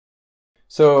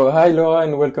So, hi Laura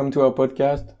and welcome to our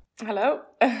podcast. Hello.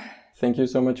 Thank you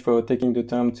so much for taking the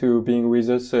time to being with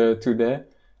us today.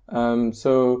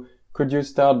 So, could you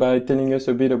start by telling us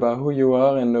a bit about who you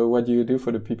are and what do you do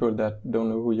for the people that don't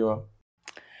know who you are?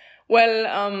 Well,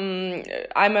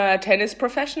 I'm a tennis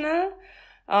professional.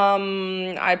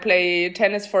 I play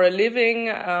tennis for a living,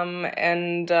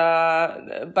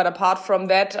 but apart from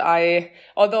that,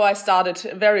 although I started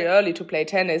very early to play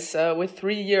tennis, with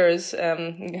 3 years,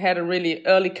 had a really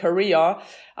early career.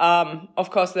 Of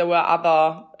course, there were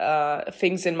other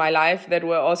things in my life that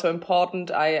were also important.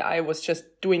 I was just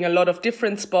doing a lot of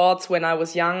different sports when I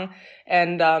was young.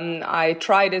 And I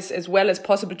tried as well as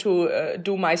possible to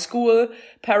do my school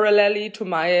parallelly to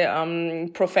my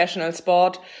professional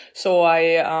sport. So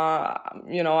I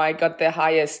got the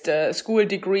highest school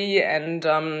degree, and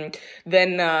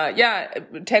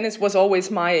tennis was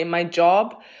always my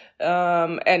job,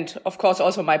 and of course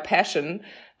also my passion.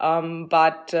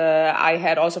 But I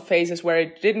had also phases where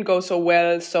it didn't go so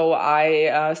well. So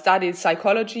I studied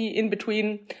psychology in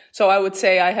between. So I would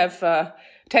say I have.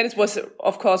 Tennis was,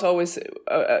 of course, always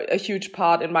a huge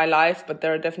part in my life, but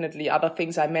there are definitely other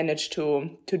things I managed to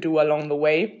do along the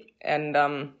way. And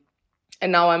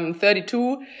now I'm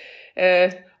 32,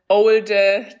 old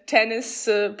tennis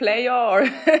player, or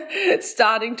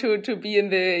starting to be in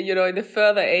the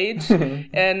further age,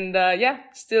 and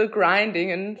still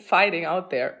grinding and fighting out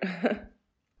there.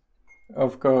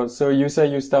 Of course. So you say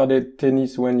you started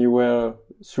tennis when you were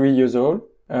 3 years old.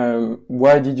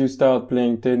 Why did you start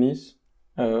playing tennis?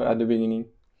 At the beginning?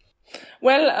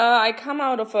 Well, I come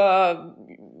out of a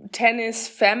tennis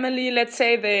family, let's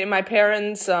say. My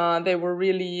parents, they were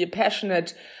really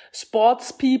passionate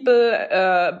sports people,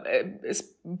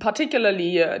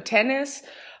 particularly tennis,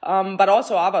 but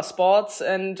also other sports.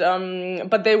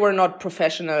 But they were not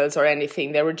professionals or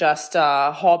anything. They were just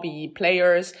hobby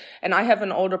players. And I have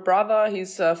an older brother.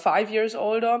 He's 5 years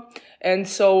older. And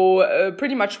so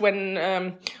pretty much when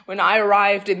I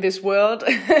arrived in this world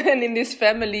and in this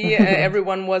family,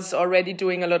 everyone was already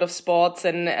doing a lot of sports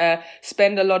and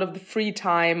spent a lot of the free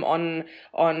time on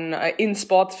in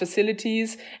sports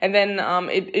facilities. And then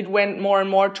it went more and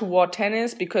more toward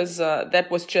tennis, because that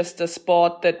was just a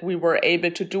sport that we were able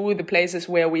to do the places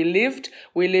where we lived.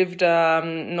 We lived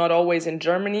not always in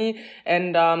Germany,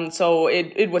 and so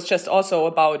it was just also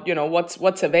about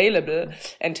what's available.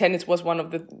 And tennis was one of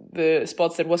the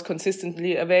sports that was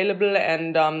consistently available,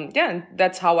 and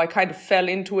that's how I kind of fell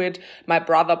into it. My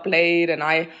brother played, and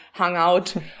I hung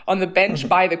out on the bench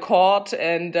by the court,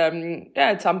 and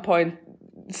at some point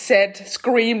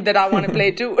screamed that I want to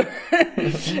play too.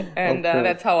 And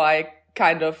that's how I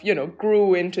kind of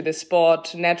grew into the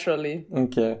sport naturally.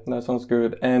 Okay, that sounds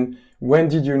good. And when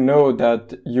did you know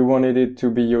that you wanted it to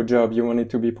be your job? You wanted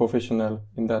to be professional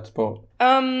in that sport?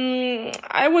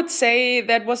 I would say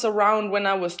that was around when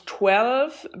I was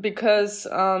 12, because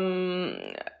I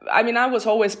was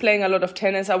always playing a lot of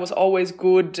tennis. I was always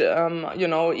good,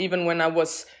 even when I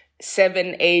was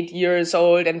 7, 8 years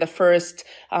old, and the first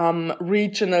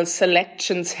regional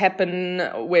selections happen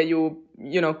where you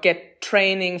get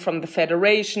training from the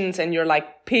federations, and you're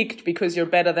like picked because you're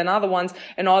better than other ones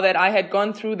and all that. I had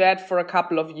gone through that for a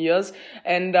couple of years,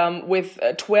 and with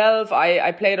 12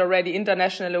 I played already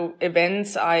international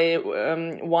events. I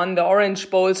won the Orange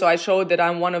Bowl, so I showed that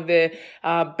I'm one of the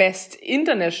best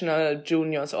international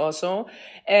juniors also.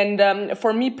 And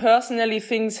for me personally,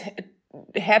 things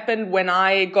happened when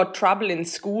I got trouble in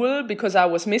school, because I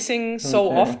was missing so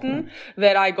often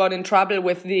that I got in trouble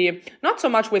with not so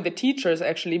much with the teachers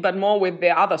actually, but more with the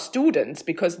other students,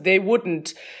 because they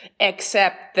wouldn't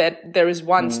accept that there is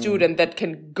one student that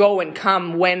can go and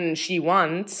come when she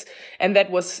wants. And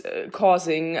that was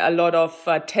causing a lot of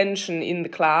tension in the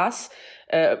class.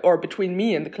 Or between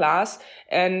me and the class.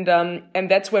 And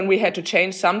that's when we had to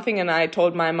change something. And I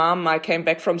told my mom, I came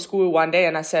back from school one day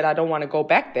and I said, I don't want to go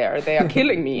back there. They are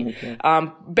killing me.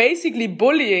 Basically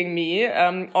bullying me.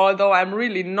 Although I'm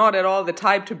really not at all the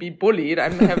type to be bullied. I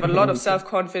have a lot of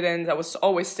self-confidence. I was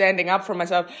always standing up for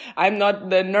myself. I'm not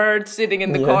the nerd sitting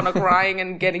in the corner crying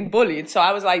and getting bullied. So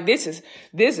I was like, this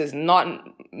is not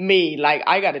me. Like,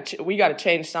 we gotta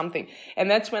change something. And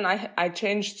that's when I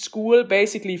changed school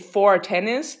basically for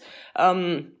tennis.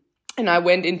 And I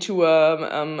went into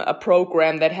a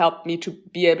program that helped me to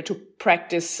be able to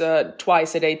practice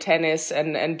twice a day tennis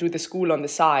and do the school on the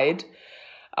side.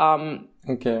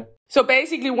 Okay. So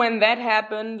basically when that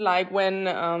happened, like when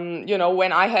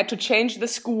I had to change the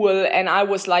school, and I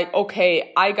was like,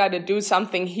 okay, I got to do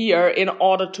something here in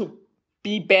order to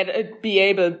be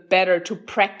able better to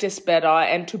practice better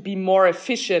and to be more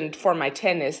efficient for my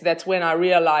tennis. That's when I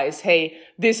realized, hey,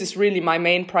 this is really my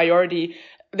main priority.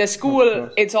 The school,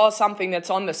 it's all something that's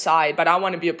on the side, but I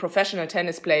want to be a professional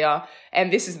tennis player.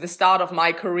 And this is the start of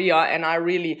my career. And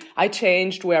I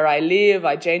changed where I live.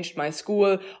 I changed my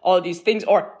school, all these things,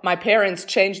 or my parents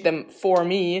changed them for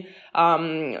me,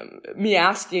 me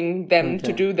asking them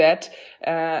to do that.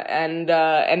 And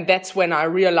that's when I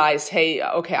realized, hey,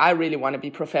 okay, I really want to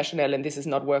be professional and this is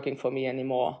not working for me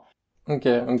anymore.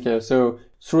 Okay. So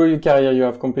through your career, you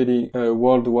have competed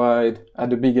worldwide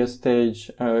at the biggest stage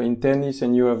in tennis,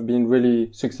 and you have been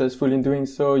really successful in doing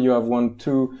so. You have won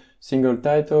 2 single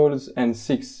titles and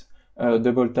 6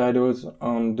 double titles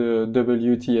on the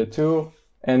WTA Tour,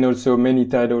 and also many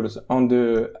titles on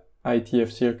the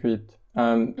ITF circuit.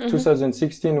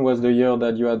 2016 was the year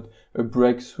that you had a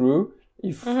breakthrough,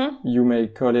 if you may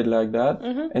call it like that,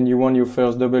 and you won your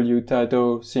first W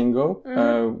title single.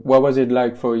 What was it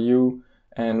like for you,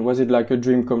 and was it like a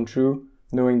dream come true,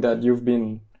 knowing that you've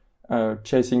been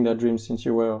chasing that dream since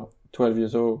you were 12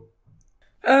 years old?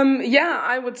 Yeah,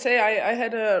 I would say I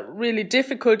had a really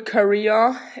difficult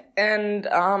career, and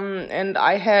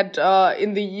I had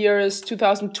in the years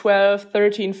 2012,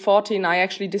 13, 14, I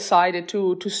actually decided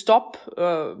to stop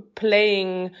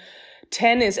playing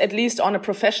tennis, at least on a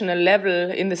professional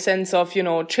level, in the sense of,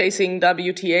 chasing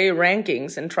WTA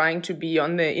rankings and trying to be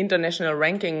on the international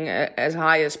ranking as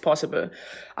high as possible.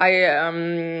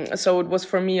 So it was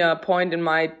for me a point in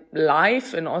my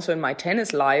life and also in my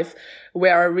tennis life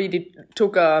where I really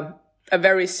took a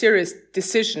very serious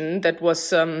decision that was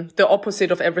the opposite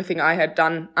of everything I had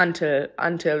done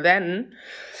until then.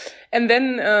 And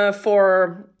then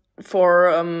for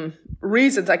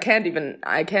reasons I can't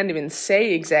even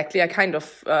say exactly, I kind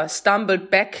of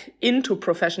stumbled back into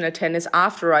professional tennis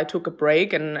after I took a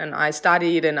break, and I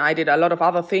studied and I did a lot of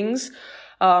other things.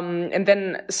 And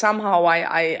then somehow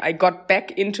I got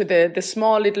back into the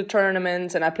small little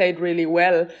tournaments and I played really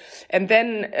well. And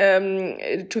then,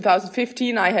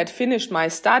 2015, I had finished my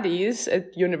studies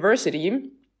at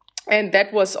university. And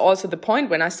that was also the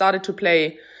point when I started to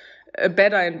play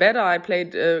better and better. I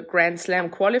played Grand Slam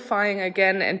qualifying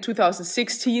again. And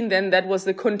 2016, then that was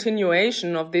the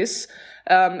continuation of this,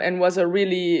 and was a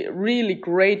really, really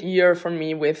great year for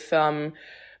me with,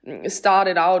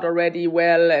 started out already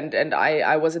well, and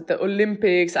I was at the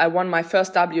Olympics. I won my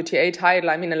first WTA title.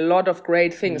 I mean, a lot of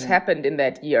great things happened in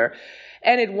that year.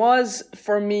 And it was,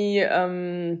 for me,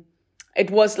 it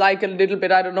was like a little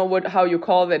bit, I don't know how you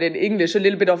call that in English, a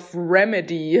little bit of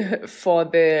remedy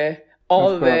for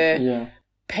all the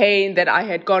pain that I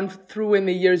had gone through in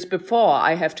the years before,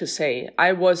 I have to say.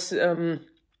 I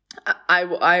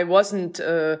wasn't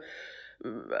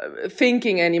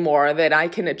thinking anymore that I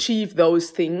can achieve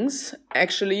those things,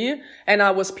 actually. And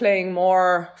I was playing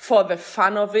more for the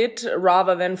fun of it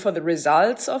rather than for the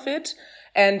results of it.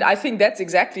 And I think that's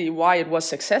exactly why it was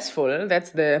successful.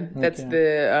 That's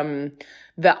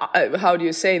how do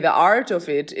you say, the art of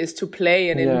it is to play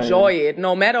and enjoy it,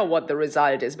 no matter what the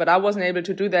result is. But I wasn't able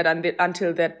to do that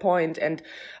until that point. And,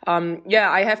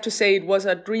 I have to say it was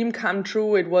a dream come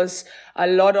true. It was a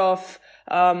lot of,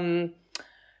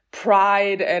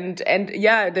 pride and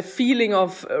the feeling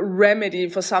of remedy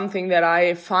for something that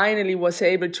I finally was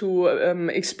able to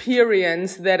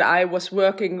experience, that I was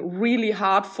working really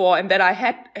hard for, and that I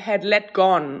had let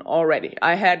gone already.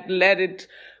 I had let it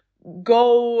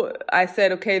go. I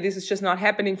said, okay, this is just not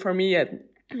happening for me, and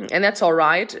that's all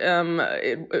right.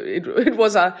 It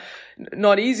was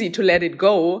not easy to let it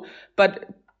go, but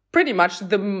pretty much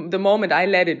the moment I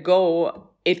let it go,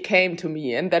 it came to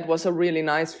me, and that was a really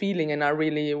nice feeling, and I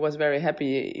really was very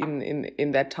happy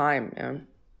in that time.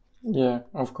 Yeah,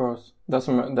 of course. That's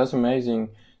amazing.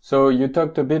 So you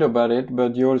talked a bit about it,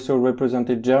 but you also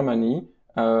represented Germany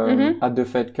at the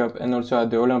Fed Cup and also at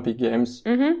the Olympic Games.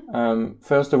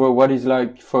 First of all, what is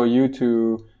like for you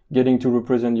to getting to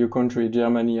represent your country,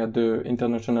 Germany, at the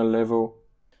international level?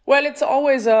 Well, it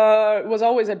was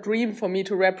always a dream for me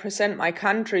to represent my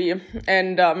country,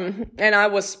 and I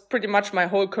was pretty much my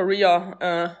whole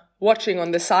career watching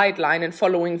on the sideline and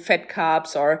following Fed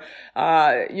Cups, or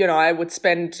I would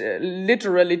spend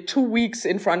literally 2 weeks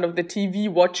in front of the TV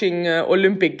watching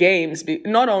Olympic Games,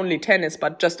 not only tennis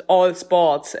but just all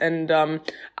sports, and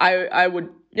I would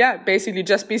basically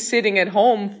just be sitting at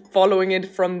home following it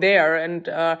from there,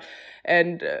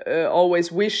 and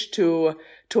always wish to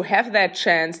have that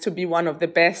chance to be one of the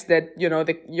best, that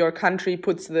your country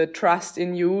puts the trust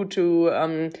in you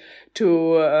to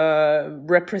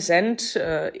represent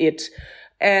it.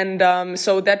 And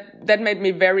so that made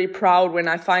me very proud when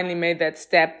I finally made that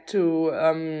step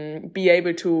to be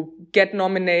able to get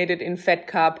nominated in Fed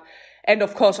Cup, and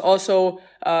of course also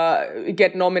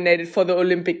get nominated for the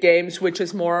Olympic Games, which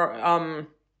is more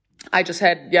I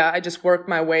just worked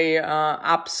my way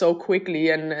up so quickly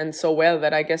and so well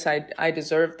that I guess I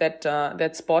deserved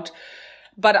that spot.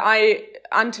 But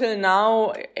until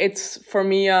now, it's for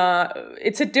me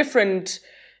it's a different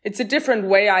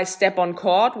way I step on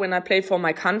court when I play for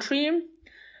my country.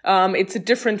 It's a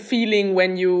different feeling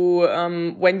when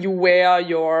you wear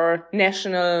your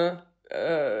national,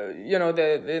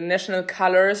 the national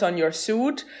colors on your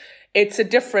suit. It's a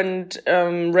different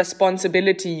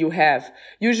responsibility you have.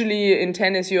 Usually in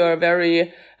tennis, you are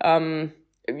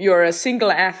you're a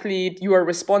single athlete. You are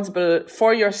responsible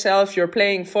for yourself. You're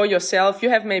playing for yourself. You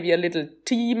have maybe a little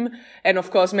team, and of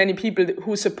course, many people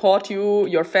who support you,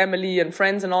 your family and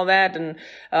friends and all that. And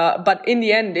but in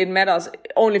the end, it matters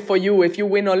only for you. If you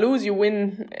win or lose, you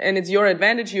win, and it's your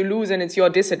advantage. You lose, and it's your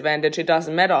disadvantage. It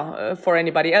doesn't matter for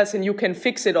anybody else, and you can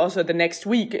fix it also the next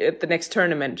week at the next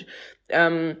tournament.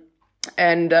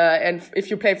 And if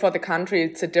you play for the country,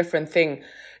 it's a different thing.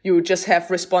 You just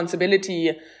have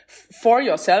responsibility for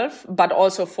yourself, but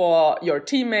also for your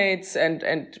teammates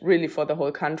and really for the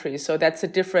whole country. So that's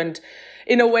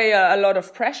in a way, a lot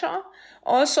of pressure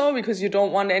also, because you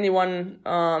don't want anyone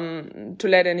to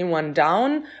let anyone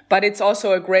down. But it's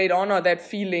also a great honor, that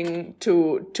feeling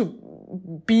to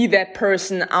be that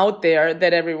person out there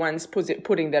that everyone's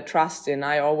putting their trust in.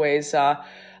 I always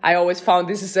found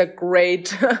this is a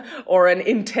great or an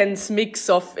intense mix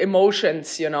of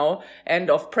emotions, and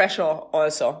of pressure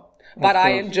also. But I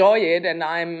enjoy it, and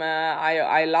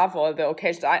I love all the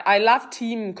occasions. I love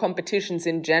team competitions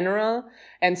in general,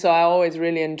 and so I always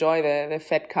really enjoy the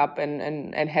Fed Cup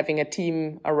and having a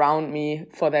team around me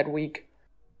for that week.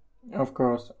 Of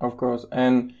course.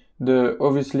 And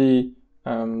obviously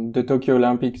the Tokyo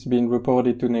Olympics being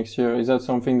reported to next year, is that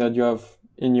something that you have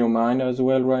in your mind as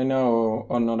well right now,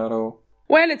 or not at all?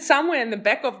 Well, it's somewhere in the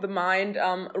back of the mind.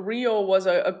 Rio was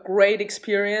a great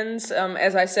experience.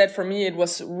 As I said, for me, it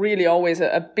was really always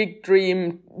a big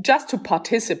dream just to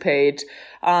participate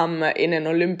in an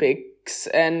Olympics.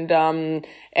 And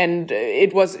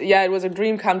it was a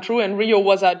dream come true. And Rio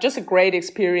was just a great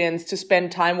experience to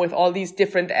spend time with all these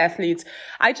different athletes.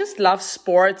 I just love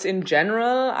sports in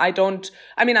general. I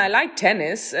like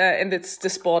tennis, and it's the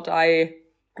sport I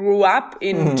grew up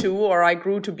into, or I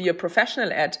grew to be a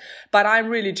professional at, but I'm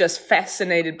really just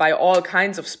fascinated by all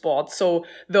kinds of sports. So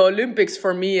the Olympics,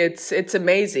 for me, it's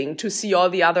amazing to see all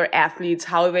the other athletes,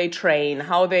 how they train,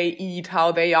 how they eat,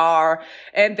 how they are,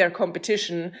 and their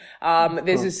competition.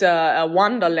 This is a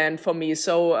wonderland for me.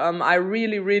 So I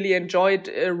really, really enjoyed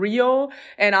Rio.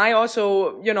 And I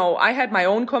also, I had my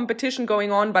own competition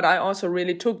going on, but I also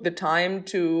really took the time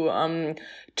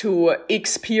to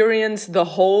experience the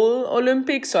whole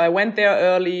Olympics. So I went there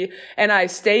early, and I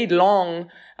stayed long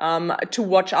to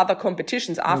watch other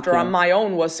competitions after my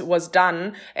own was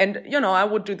done. And, I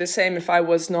would do the same if I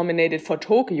was nominated for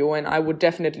Tokyo, and I would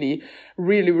definitely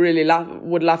really, really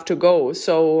would love to go.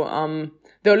 So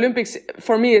the Olympics,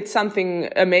 for me, it's something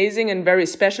amazing and very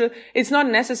special. It's not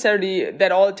necessarily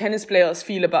that all tennis players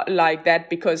feel like that,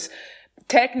 because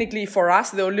technically for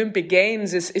us, the Olympic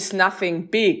Games is nothing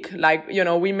big. Like,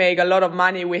 we make a lot of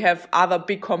money. We have other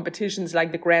big competitions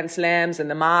like the Grand Slams and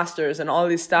the Masters and all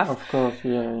this stuff. Of course,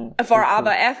 yeah. For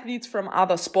other athletes from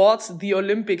other sports, the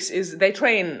Olympics they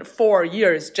train 4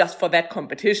 years just for that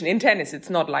competition. In tennis, it's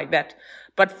not like that.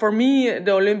 But for me,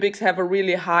 the Olympics have a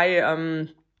really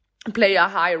play a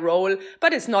high role,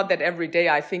 but it's not that every day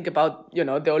I think about,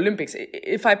 the Olympics.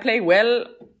 If I play well,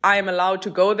 I am allowed to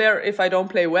go there. If I don't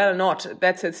play well, not.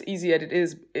 That's as easy as it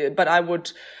is. But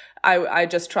I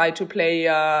just try to play,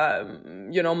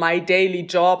 my daily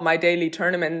job, my daily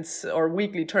tournaments or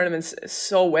weekly tournaments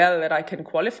so well that I can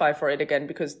qualify for it again,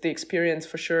 because the experience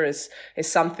for sure is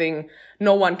something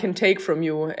no one can take from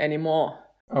you anymore.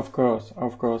 Of course.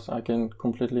 I can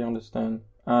completely understand.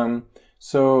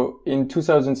 So in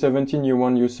 2017, you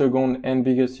won your second and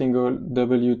biggest single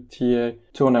WTA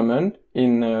tournament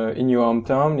in your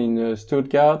hometown in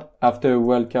Stuttgart after a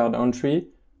wildcard entry.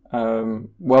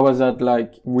 What was that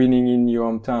like, winning in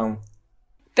your hometown?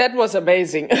 That was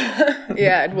amazing.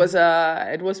 Yeah,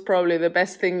 it was probably the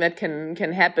best thing that can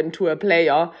happen to a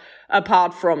player,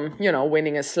 apart from,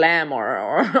 winning a slam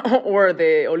or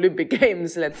the Olympic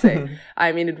Games, let's say.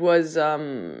 I mean, it was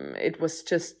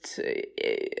just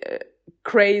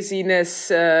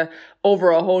craziness over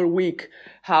a whole week,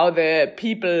 how the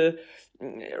people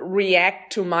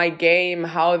react to my game,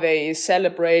 how they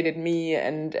celebrated me,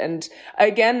 and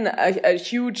again a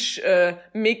huge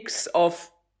mix of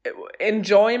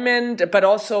enjoyment, but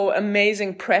also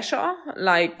amazing pressure.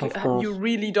 Like, you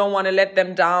really don't want to let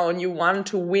them down. You want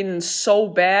to win so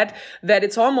bad that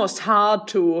it's almost hard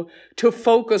to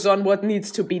focus on what needs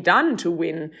to be done to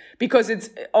win, because it's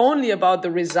only about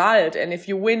the result. And if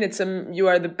you win, you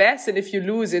are the best. And if you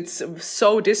lose, it's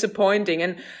so disappointing.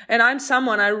 And I'm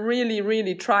someone, I really,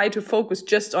 really try to focus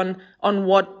just on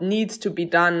what needs to be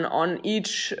done on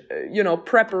each,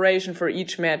 preparation for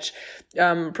each match,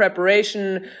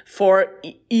 preparation for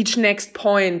each next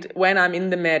point when I'm in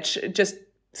the match, just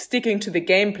sticking to the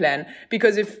game plan.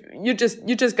 Because if you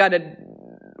just gotta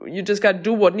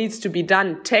do what needs to be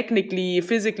done technically,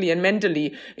 physically, and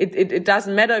mentally. It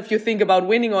doesn't matter if you think about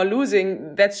winning or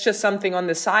losing. That's just something on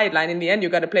the sideline. In the end, you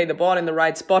got to play the ball in the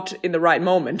right spot in the right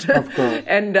moment. Of course.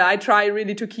 And I try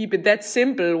really to keep it that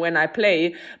simple when I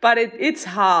play. But it's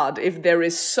hard if there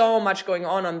is so much going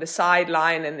on the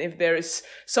sideline, and if there is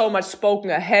so much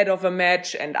spoken ahead of a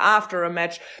match and after a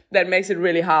match. That makes it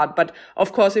really hard. But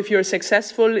of course, if you're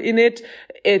successful in it,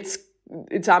 it's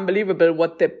unbelievable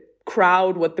what the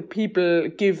crowd, what the people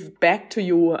give back to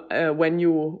you when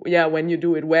you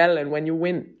do it well and when you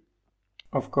win.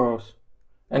 Of course.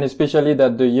 And especially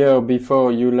that the year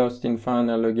before you lost in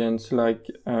final against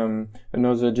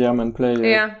another German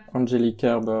player, Angelique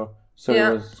Kerber.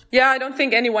 So I don't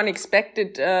think anyone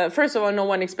expected, first of all, no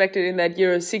one expected in that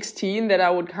year 16 that I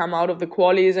would come out of the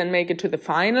qualies and make it to the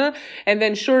final. And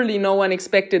then surely no one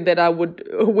expected that I would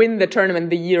win the tournament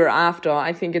the year after.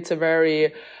 I think it's a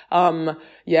very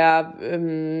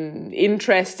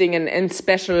interesting and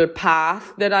special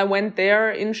path that I went there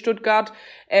in Stuttgart.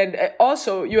 And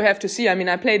also, you have to see, I mean,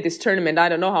 I played this tournament, I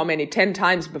don't know how many, 10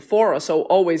 times before or so,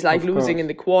 always losing in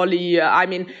the quali. I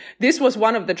mean, this was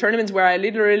one of the tournaments where I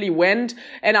literally went,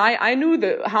 and I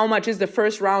knew how much is the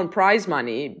first round prize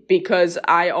money, because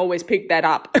I always picked that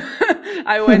up.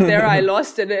 I went there, I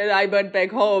lost it, and I went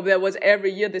back home. That was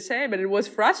every year the same, and it was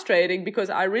frustrating because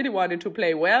I really wanted to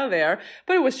play well there,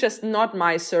 but it was just not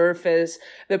my surface.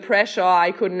 The pressure,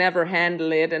 I could never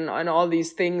handle it, and all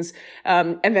these things.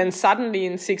 And then suddenly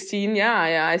in 16,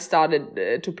 I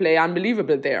started to play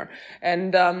unbelievable there.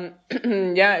 And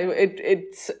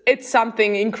it's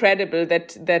something incredible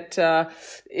that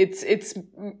it's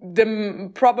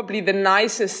probably the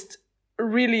nicest,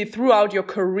 really throughout your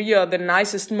career, the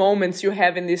nicest moments you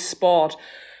have in this sport.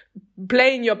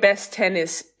 Playing your best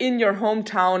tennis in your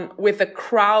hometown with a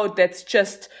crowd that's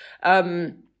just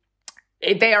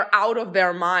they are out of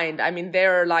their mind. I mean,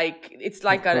 they're like, it's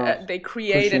like they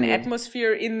create an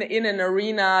atmosphere in an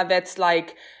arena that's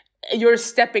like, you're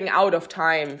stepping out of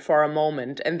time for a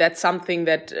moment. And that's something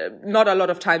that not a lot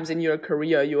of times in your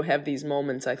career you have these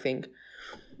moments, I think.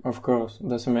 Of course.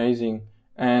 That's amazing.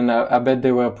 And I bet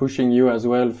they were pushing you as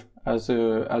well as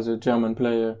a German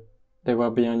player. They were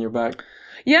behind your back.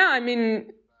 Yeah, I mean,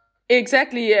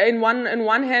 exactly. In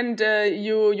one hand,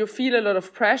 you feel a lot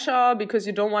of pressure because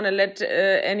you don't want to let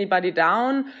anybody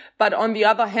down. But on the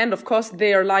other hand, of course,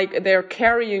 they're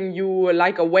carrying you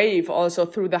like a wave also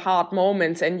through the hard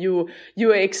moments, and you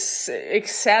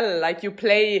excel, like you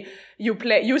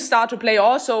start to play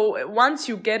also once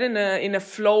you get in a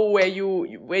flow where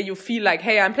you feel like,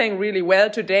 hey, I'm playing really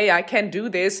well today, I can do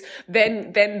this,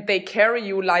 then they carry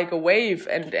you like a wave,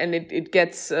 and it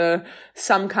gets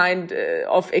some kind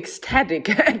of ecstatic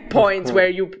at points where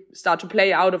you start to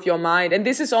play out of your mind. And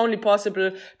this is only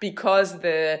possible because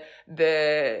the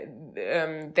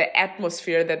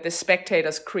atmosphere that the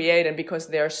spectators create, and because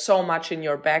there's so much in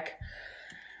your back.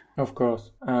 Of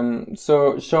course.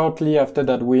 So shortly after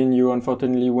that win, you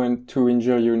unfortunately went to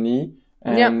injure your knee,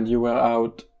 and you were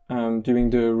out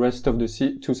during the rest of the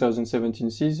 2017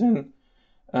 season.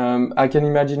 I can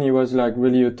imagine it was like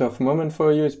really a tough moment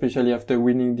for you, especially after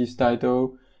winning this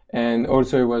title. And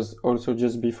also it was also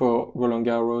just before Roland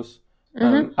Garros.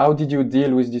 How did you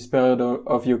deal with this period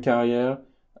of your career?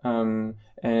 And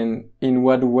in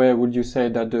what way would you say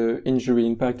that the injury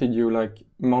impacted you, like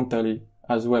mentally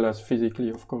as well as physically,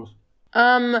 of course?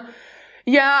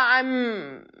 It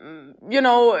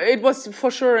was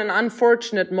for sure an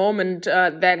unfortunate moment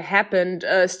that happened.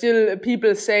 Still,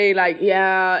 people say like,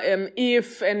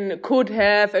 if and could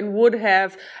have and would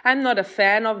have. I'm not a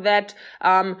fan of that.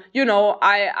 I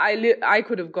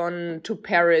could have gone to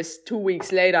Paris 2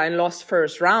 weeks later and lost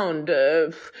first round.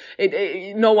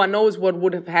 No one knows what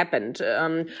would have happened.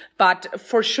 But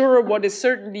for sure, what is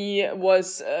certainly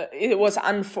was, it was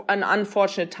an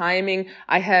unfortunate timing.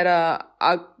 I had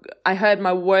I had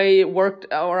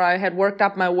I had worked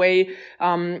up my way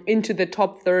into the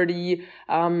top 30,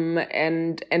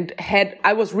 and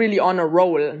I was really on a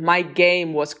roll. My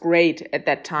game was great at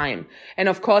that time. And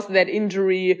of course that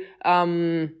injury,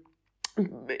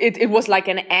 it was like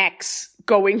an axe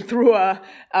going through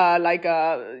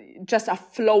just a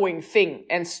flowing thing,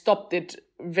 and stopped it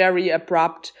very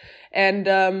abrupt.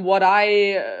 And what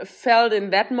I felt in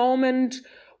that moment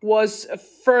was,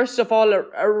 first of all,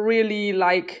 a really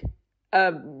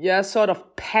sort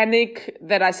of panic,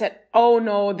 that I said, oh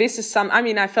no, this is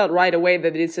I felt right away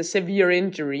that it's a severe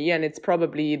injury, and it's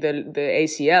probably the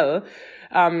ACL.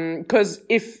 Cause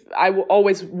if I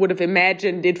always would have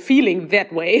imagined it feeling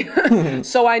that way.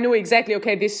 So I knew exactly,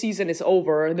 okay, this season is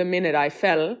over the minute I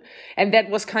fell. And that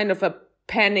was kind of a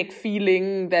panic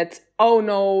feeling that, oh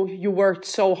no, you worked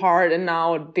so hard and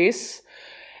now this.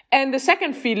 And the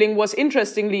second feeling was,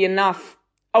 interestingly enough,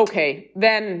 okay,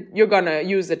 then you're gonna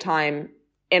use the time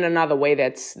in another way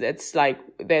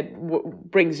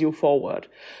brings you forward.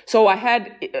 So I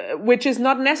had, which is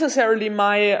not necessarily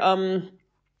my,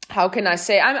 how can I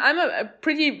say? I'm a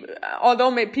pretty,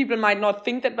 although people might not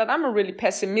think that, but I'm a really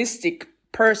pessimistic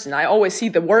person. I always see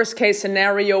the worst case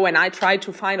scenario, and I try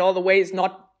to find all the ways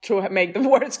not to make the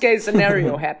worst case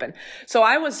scenario happen. So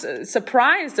I was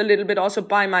surprised a little bit also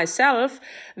by myself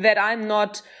that I'm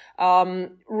not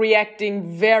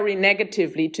reacting very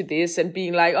negatively to this and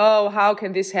being like, oh, how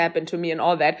can this happen to me and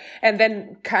all that? And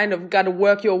then kind of got to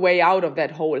work your way out of that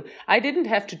hole. I didn't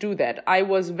have to do that. I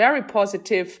was very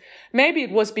positive. Maybe it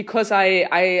was because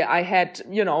I had,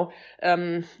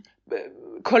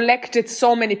 collected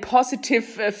so many positive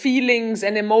feelings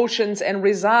and emotions and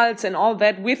results and all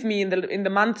that with me in the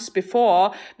months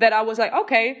before, that I was like,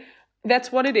 okay,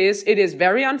 that's what it is. It is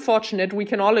very unfortunate. We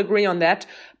can all agree on that,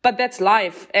 but that's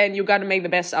life, and you got to make the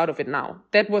best out of it now.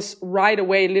 That was right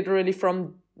away, literally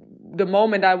from the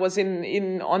moment I was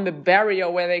on the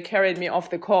barrier where they carried me off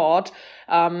the court.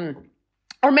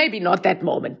 Or maybe not that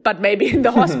moment, but maybe in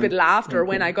the hospital after, okay,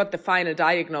 when I got the final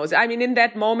diagnosis. I mean, in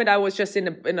that moment, I was just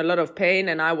in a lot of pain,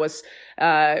 and I was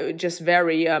just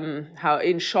very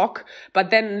in shock. But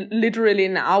then literally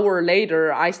an hour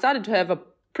later, I started to have a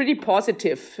pretty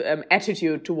positive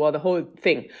attitude toward the whole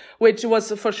thing, which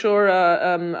was for sure,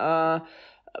 how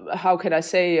can I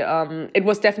say, it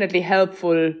was definitely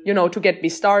helpful, to get me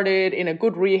started in a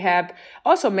good rehab,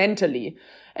 also mentally.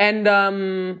 And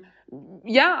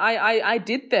I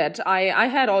did that. I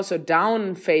had also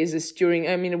down phases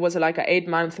it was like an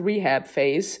 8-month rehab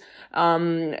phase.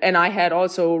 And I had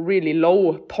also really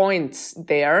low points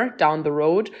there down the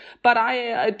road. But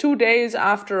 2 days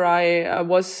after I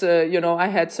was, I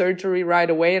had surgery right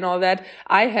away and all that,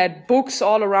 I had books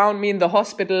all around me in the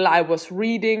hospital. I was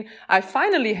reading. I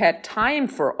finally had time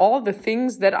for all the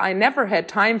things that I never had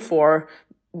time for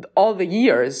all the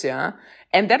years. Yeah.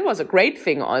 And that was a great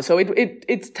thing also.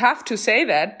 It's tough to say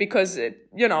that because,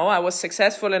 I was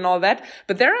successful and all that,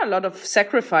 but there are a lot of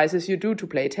sacrifices you do to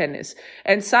play tennis.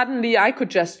 And suddenly I could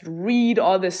just read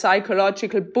all the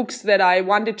psychological books that I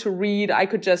wanted to read. I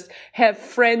could just have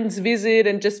friends visit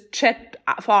and just chat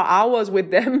for hours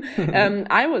with them.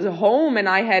 I was home and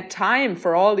I had time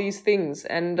for all these things.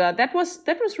 And that was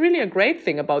really a great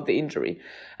thing about the injury.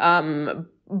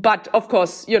 But of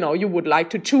course, you would like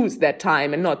to choose that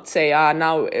time and not say,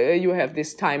 now you have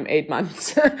this time 8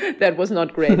 months. That was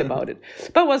not great about it.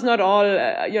 But was not all,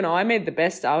 I made the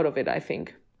best out of it, I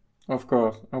think. Of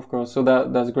course. So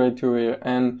that's great to hear.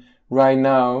 And right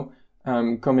now,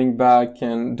 coming back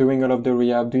and doing all of the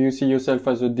rehab, do you see yourself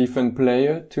as a different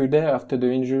player today after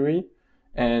the injury?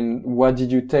 And what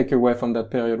did you take away from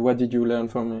that period? What did you learn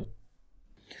from it?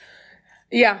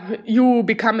 Yeah, you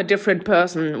become a different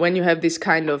person when you have this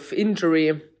kind of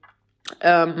injury.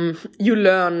 You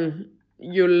learn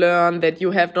that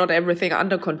you have not everything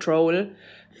under control.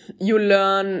 You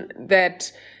learn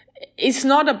that it's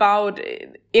not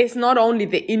only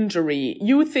the injury.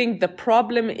 You think the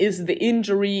problem is the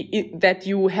injury that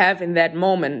you have in that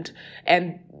moment.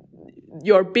 And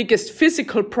your biggest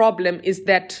physical problem is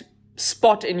that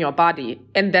spot in your body,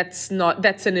 and that's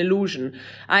an illusion.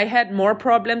 I had more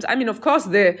problems. I mean, of course,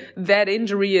 that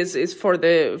injury is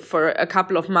for a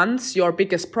couple of months your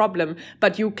biggest problem,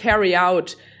 but you carry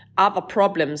out other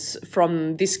problems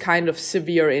from this kind of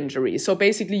severe injury. So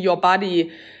basically, your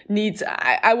body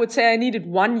I would say I needed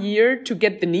 1 year to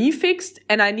get the knee fixed,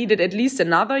 and I needed at least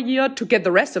another year to get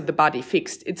the rest of the body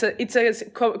fixed. It's a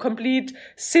complete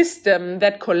system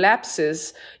that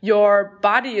collapses. Your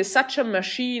body is such a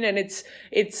machine, and it's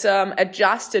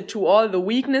adjusted to all the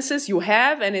weaknesses you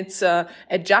have, and it's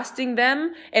adjusting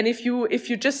them. And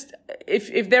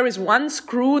if there is one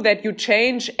screw that you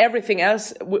change, everything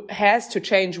else has to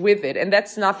change with it. And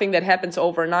that's nothing that happens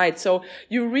overnight. So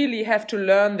you really have to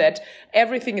learn that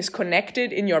everything is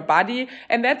connected in your body.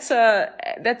 And that's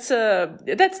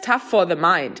tough for the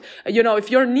mind. You know, if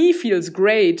your knee feels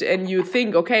great and you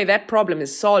think, okay, that problem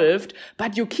is solved,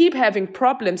 but you keep having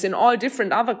problems in all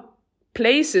different other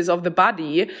places of the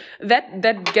body,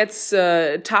 that gets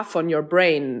tough on your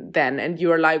brain then, and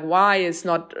you're like, why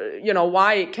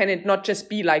can it not just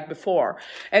be like before?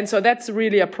 And so that's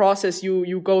really a process.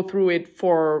 You go through it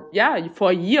for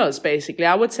years, basically.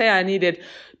 I would say I needed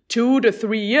 2 to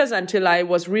 3 years until I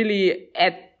was really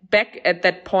back at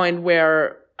that point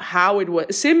where how it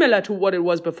was similar to what it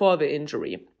was before the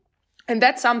injury. And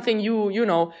that's something you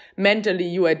know, mentally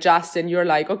you adjust, and you're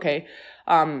like, okay,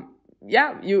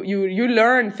 you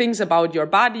learn things about your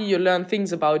body, you learn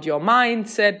things about your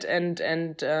mindset, and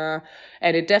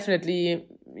it definitely,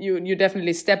 you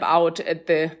definitely step out at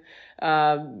the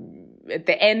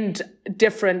end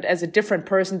as a different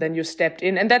person than you stepped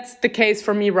in. And that's the case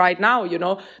for me right now. You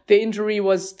know, the injury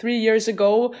was 3 years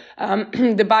ago.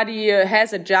 The body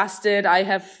has adjusted.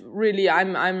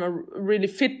 I'm a really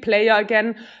fit player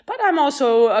again, but I'm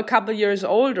also a couple years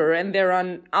older, and there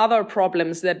are other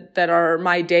problems that are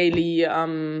my daily,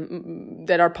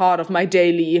 that are part of my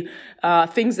daily,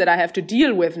 things that I have to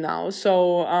deal with now.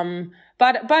 So,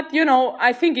 But you know,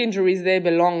 I think injuries, they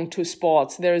belong to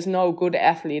sports. There is no good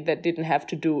athlete that didn't have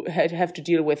to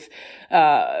deal with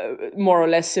more or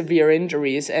less severe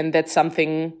injuries, and that's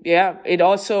something. Yeah, it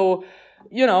also,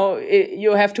 you know,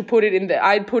 you have to put it in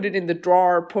I'd put it in the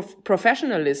drawer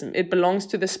professionalism. It belongs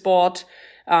to the sport.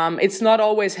 It's not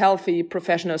always healthy,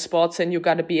 professional sports, and you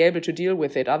got to be able to deal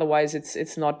with it. Otherwise,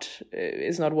 it's not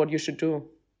what you should do.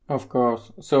 Of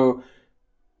course. So,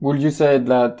 would you say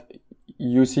that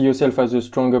you see yourself as a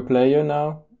stronger player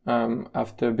now,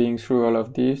 after being through all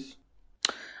of this?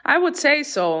 I would say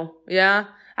so. Yeah.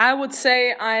 I would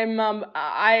say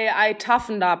I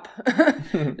toughened up,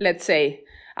 let's say.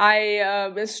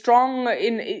 I strong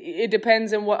in, it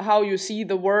depends on how you see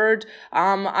the word.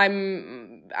 I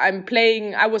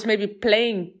was maybe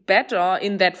playing better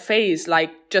in that phase,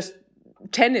 like just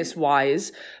tennis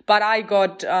wise, but I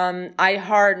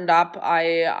hardened up.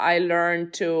 I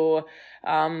learned to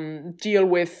deal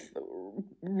with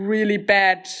really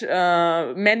bad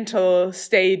mental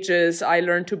stages. I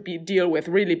learned to deal with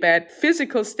really bad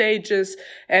physical stages,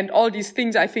 and all these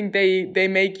things. I think they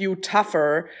make you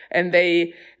tougher, and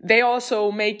they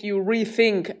also make you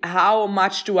rethink, how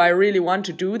much do I really want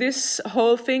to do this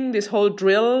whole thing, this whole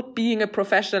drill, being a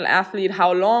professional athlete?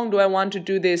 How long do I want to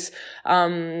do this?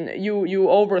 You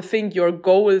overthink your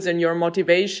goals and your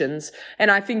motivations, and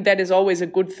I think that is always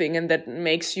a good thing, and that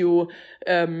makes you,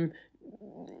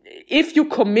 if you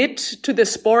commit to the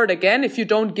sport again, if you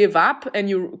don't give up and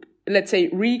you, let's say,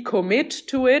 recommit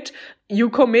to it, you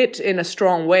commit in a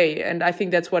strong way. And I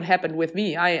think that's what happened with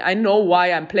me. I know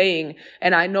why I'm playing,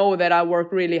 and I know that I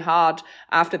worked really hard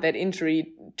after that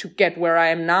injury to get where I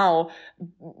am now,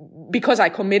 because I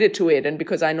committed to it and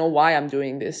because I know why I'm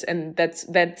doing this. And that's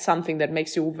something that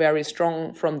makes you very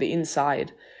strong from the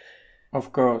inside.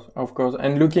 Of course.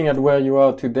 And looking at where you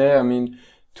are today, I mean,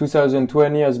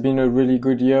 2020 has been a really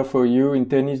good year for you in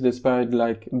tennis, despite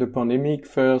like the pandemic.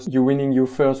 First, you winning your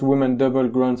first women double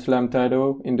Grand Slam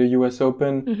title in the US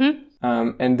Open,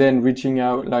 and then reaching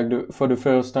out for the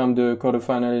first time the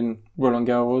quarterfinal in Roland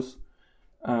Garros.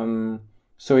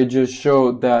 So it just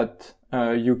showed that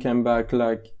you came back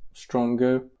like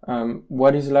stronger.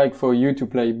 What is it like for you to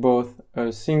play both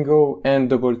a single and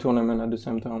double tournament at the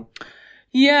same time?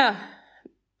 Yeah,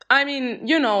 I mean,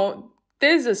 you know,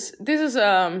 This is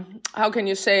how can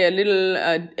you say,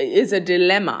 is a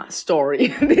dilemma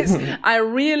story. I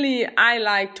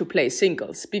like to play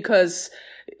singles, because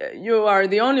you are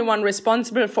the only one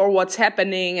responsible for what's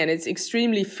happening, and it's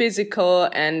extremely physical,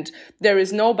 and there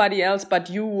is nobody else but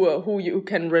you who you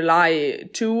can rely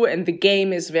to, and the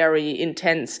game is very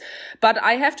intense. But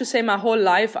I have to say, my whole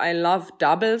life I love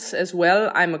doubles as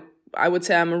well. I would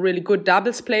say I'm a really good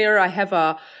doubles player. I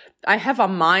have a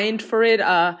mind for it.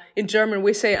 In German,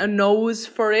 we say a nose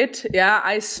for it. Yeah,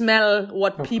 I smell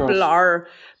what people are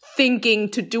thinking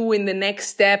to do in the next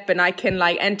step, and I can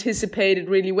like anticipate it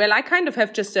really well. I kind of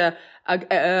have just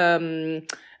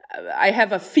I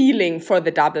have a feeling for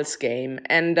the doubles game,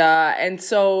 and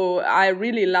so I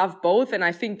really love both, and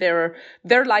I think they're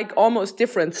like almost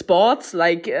different sports,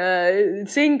 like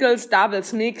singles,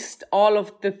 doubles, mixed. All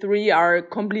of the three are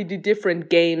completely different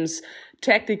games,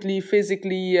 tactically,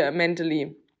 physically,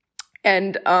 mentally,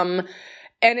 and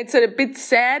it's a bit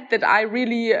sad that I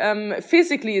really,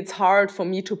 physically, it's hard for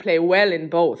me to play well in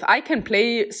both. I can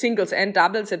play singles and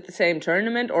doubles at the same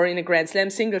tournament or in a Grand Slam,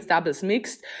 singles, doubles,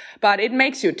 mixed, but it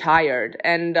makes you tired.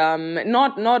 And,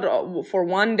 not for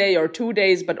 1 day or 2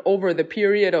 days, but over the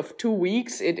period of 2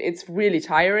 weeks, it's really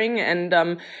tiring.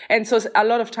 And so a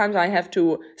lot of times I have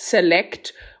to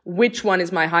select which one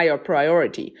is my higher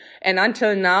priority. And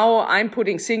until now, I'm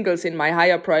putting singles in my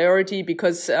higher priority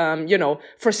because,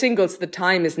 for singles, the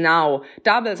time is now.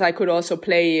 Doubles, I could also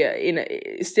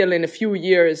play still in a few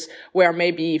years where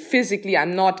maybe physically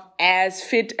I'm not as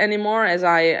fit anymore as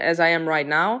I am right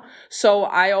now. So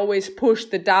I always push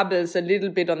the doubles a little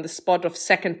bit on the spot of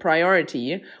second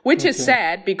priority, which is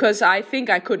sad because I think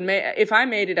I could if I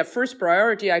made it a first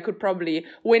priority, I could probably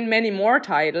win many more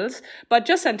titles. But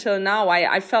just until now,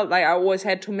 I felt like I always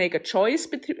had to make a choice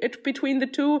between the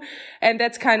two. And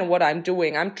that's kind of what I'm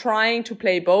doing. I'm trying to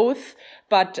play both,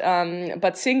 but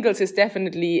singles is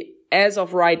definitely, as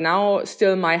of right now,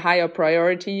 still my higher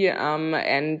priority.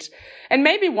 And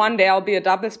maybe one day I'll be a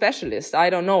double specialist. I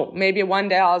don't know. Maybe one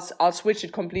day I'll switch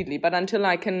it completely. But until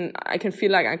I can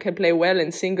feel like I can play well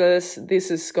in singles, this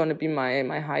is going to be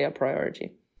my higher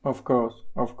priority. Of course.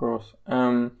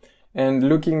 And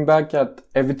looking back at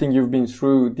everything you've been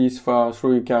through this far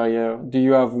through your career, do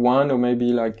you have one or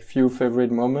maybe like few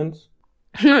favorite moments?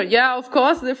 Yeah, of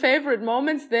course, the favorite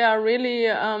moments, they are really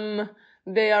a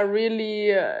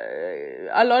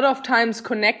lot of times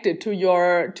connected to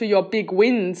your big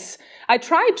wins. I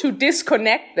try to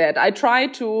disconnect that. I try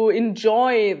to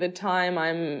enjoy the time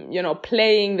I'm,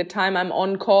 playing, the time I'm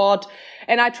on court.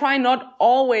 And I try not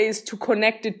always to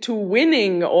connect it to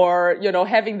winning or,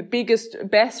 having the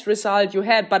best result you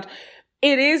had, but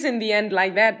it is in the end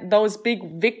like that. Those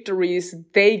big victories,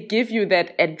 they give you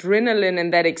that adrenaline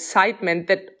and that excitement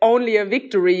that only a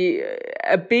big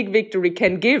victory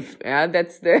can give. Yeah,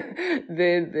 that's the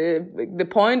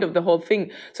point of the whole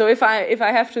thing. So if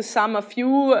I have to sum a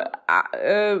few,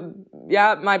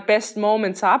 my best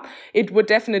moments up, it would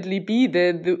definitely be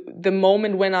the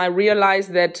moment when I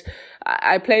realized that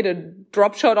I played a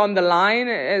drop shot on the line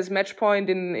as match point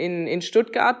in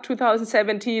Stuttgart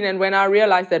 2017, and when I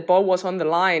realized that ball was on the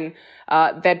line,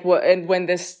 and when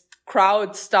this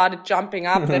crowd started jumping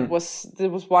up, that was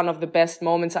one of the best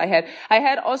moments I had. I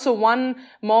had also one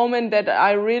moment that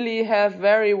I really have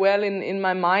very well in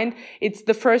my mind. It's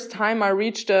the first time I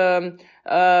reached a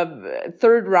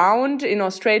third round in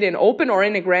Australian Open or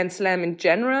in a Grand Slam in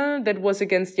general. That was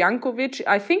against Jankovic.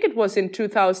 I think it was in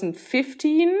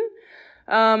 2015.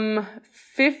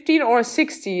 15 or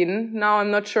 16. Now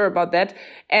I'm not sure about that.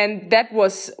 And that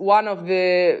was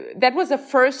the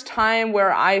first time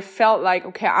where I felt like,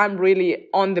 okay, I'm really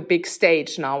on the big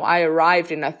stage now. I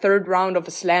arrived in a third round of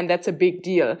a slam. That's a big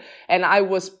deal. And I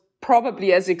was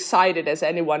probably as excited as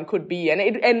anyone could be.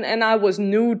 And I was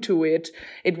new to it.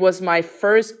 It was my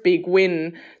first big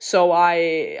win. So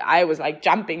I was like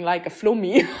jumping like a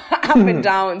flummy up and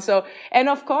down. So, and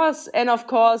of course,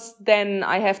 then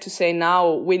I have to say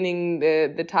now winning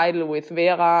the title with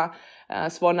Vera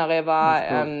Zvonareva,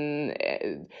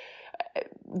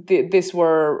 this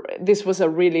was a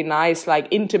really nice, like,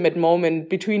 intimate moment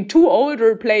between two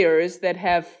older players that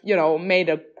have, made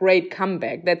a great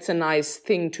comeback. That's a nice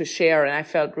thing to share. And I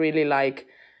felt really like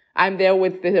I'm there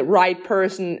with the right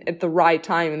person at the right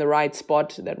time in the right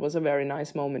spot. That was a very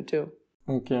nice moment too.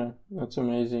 Okay. That's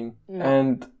amazing. Yeah.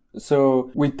 And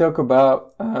so we talk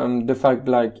about, the fact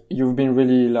like you've been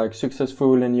really like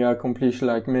successful and you accomplished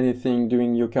like many things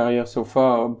during your career so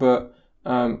far, but,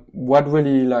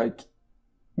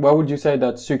 what would you say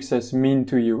that success mean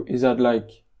to you? Is that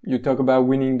like you talk about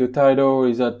winning the title?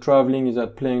 Is that traveling? Is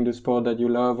that playing the sport that you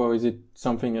love? Or is it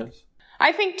something else?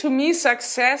 I think to me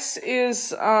success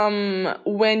is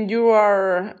when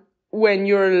you're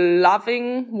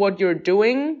loving what you're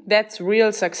doing. That's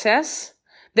real success.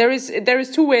 There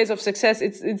is two ways of success.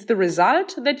 It's the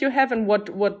result that you have and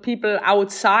what people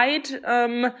outside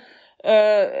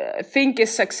think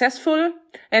is successful,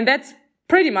 and that's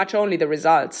pretty much only the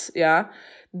results. Yeah.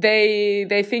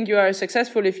 They think you are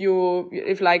successful if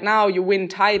like now you win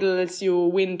titles, you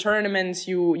win tournaments,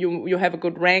 you have a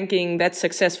good ranking. That's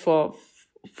successful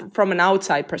from an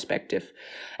outside perspective.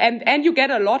 And you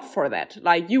get a lot for that.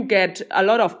 Like you get a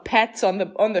lot of pats on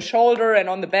the shoulder and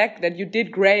on the back that you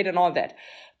did great and all that.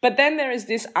 But then there is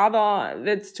this other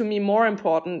that's to me more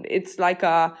important. It's like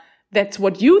that's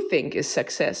what you think is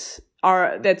success,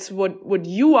 or that's what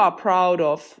you are proud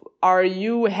of. Are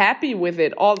you happy with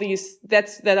it? All these,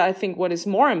 that I think what is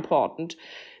more important,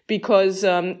 because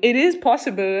it is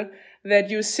possible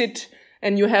that you sit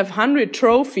and you have 100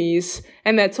 trophies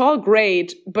and that's all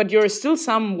great, but you're still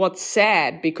somewhat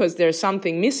sad because there's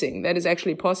something missing. That is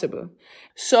actually possible.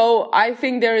 So I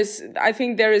think there is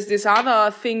this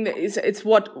other thing that it's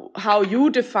how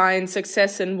you define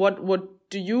success and what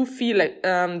do you feel like,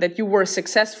 that you were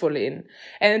successful in.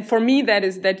 And for me, that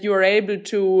is that you are able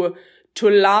to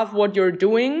love what you're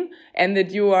doing and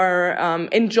that you are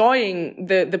enjoying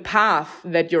the path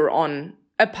that you're on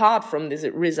apart from these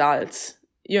results,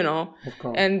 you know.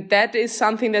 And that is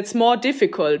something that's more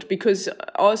difficult, because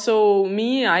also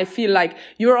I feel like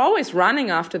you're always running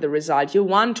after the result. You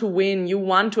want to win. You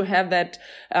want to have that,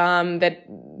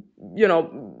 you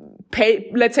know,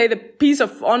 let's say the piece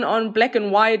of on black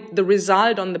and white, the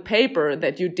result on the paper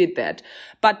that you did that.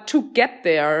 But to get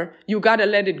there, you gotta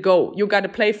let it go. You gotta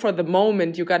play for the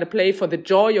moment. You gotta play for the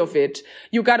joy of it.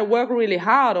 You gotta work really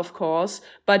hard, of course,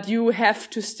 but you have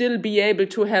to still be able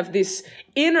to have this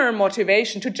inner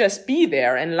motivation to just be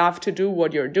there and love to do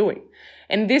what you're doing.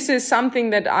 And this is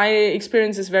something that I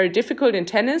experience is very difficult in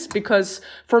tennis, because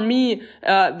for me,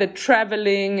 the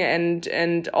traveling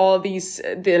and all the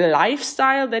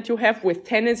lifestyle that you have with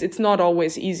tennis, it's not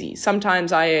always easy.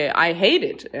 Sometimes I hate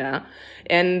it. Yeah.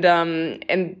 And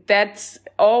that's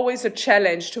always a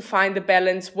challenge to find the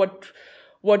balance,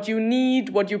 what you need,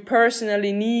 what you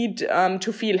personally need,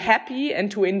 to feel happy and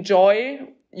to enjoy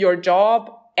your job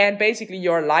and basically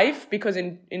your life, because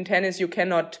in tennis you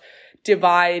cannot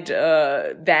divide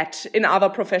that. In other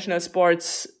professional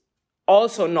sports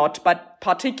also not, but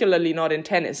particularly not in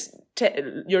tennis.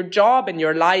 Your job and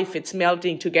your life, it's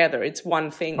melting together. It's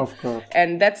one thing. Of course.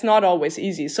 And that's not always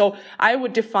easy. So I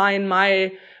would define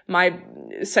my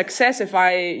success if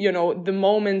the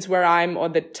moments where or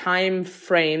the time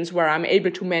frames where I'm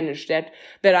able to manage that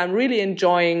I'm really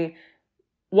enjoying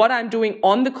what I'm doing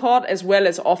on the court as well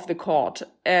as off the court.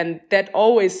 And that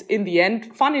always, in the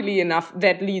end, funnily enough,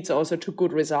 that leads also to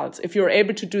good results. If you're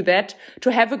able to do that,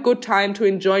 to have a good time, to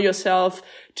enjoy yourself,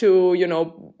 to,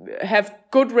 have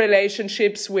good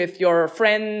relationships with your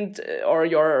friend or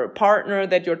your partner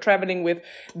that you're traveling with,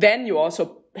 then you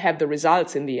also have the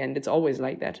results in the end. It's always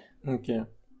like that. Okay,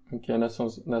 that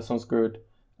sounds good.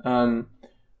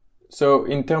 So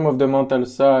in terms of the mental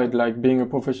side, like being a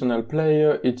professional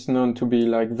player, it's known to be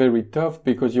like very tough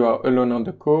because you are alone on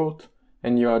the court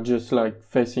and you are just like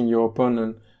facing your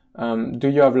opponent. Do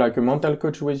you have like a mental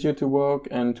coach with you to work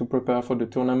and to prepare for the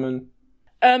tournament?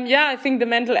 I think the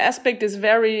mental aspect is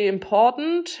very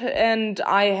important, and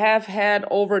I have had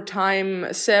over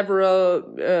time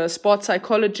several sports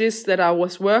psychologists that I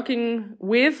was working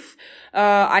with.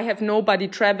 I have nobody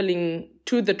traveling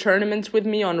to the tournaments with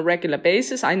me on a regular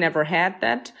basis. I never had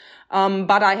that.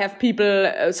 But I have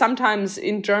people, sometimes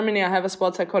in Germany, I have a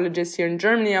sports psychologist here in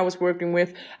Germany I was working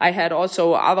with. I had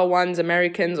also other ones,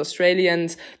 Americans,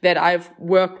 Australians, that I've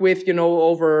worked with,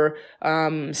 over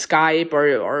Skype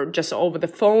or just over the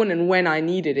phone and when I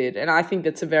needed it. And I think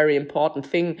that's a very important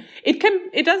thing.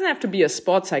 It doesn't have to be a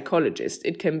sports psychologist.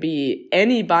 It can be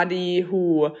anybody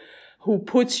who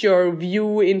puts your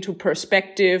view into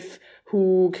perspective,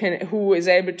 who is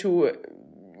able to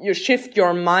shift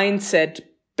your mindset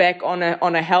back on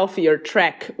a healthier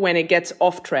track when it gets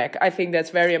off track. I think that's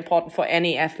very important for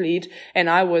any athlete. And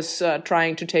I was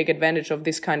trying to take advantage of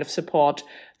this kind of support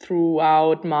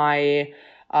throughout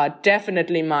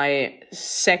definitely my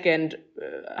second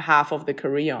half of the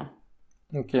career.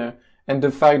 Okay. And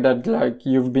the fact that like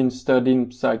you've been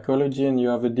studying psychology and you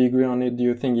have a degree on it, do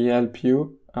you think it helped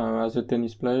you as a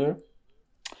tennis player?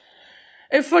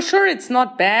 For sure, it's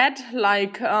not bad.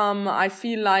 I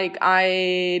feel like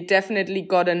I definitely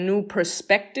got a new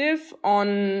perspective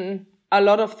on a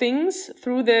lot of things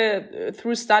through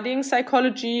studying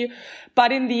psychology.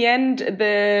 But in the end,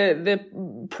 the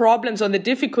problems or the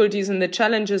difficulties and the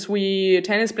challenges we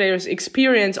tennis players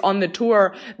experience on the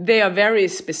tour, they are very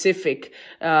specific.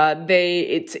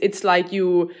 It's like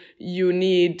you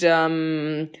need,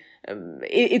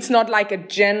 it's not like a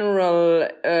general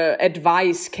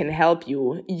advice can help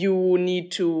you. You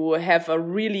need to have a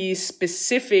really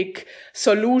specific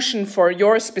solution for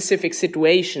your specific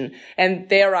situation. And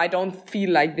there I don't feel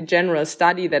like the general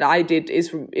study that I did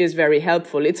is very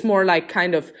helpful. It's more like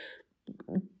kind of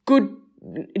good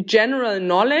general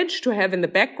knowledge to have in the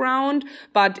background.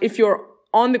 But if you're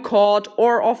on the court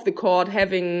or off the court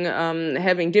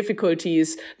having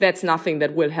difficulties, that's nothing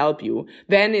that will help you.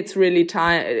 Then it's really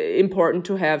important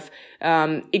to have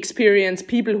experienced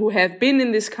people who have been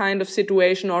in this kind of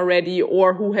situation already,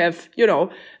 or who have,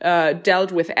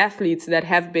 dealt with athletes that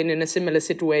have been in a similar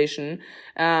situation.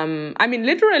 I mean,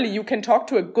 literally, you can talk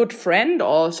to a good friend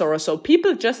also, or so.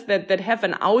 People just that have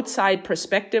an outside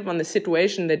perspective on the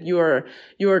situation that you're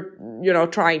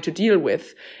trying to deal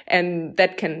with, and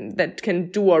that can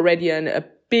do already a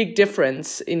big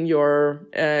difference in your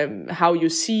how you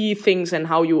see things and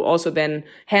how you also then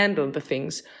handle the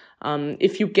things.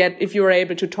 If you're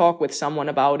able to talk with someone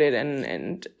about it,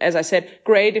 and as I said,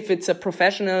 great if it's a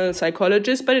professional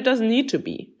psychologist, but it doesn't need to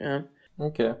be. Yeah.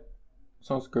 Okay.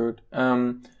 Sounds good.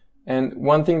 And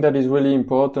one thing that is really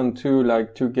important too,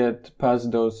 like to get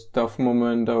past those tough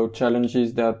moments or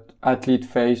challenges that athletes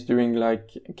face during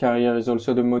like career, is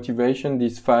also the motivation,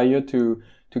 this fire to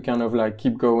kind of like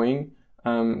keep going.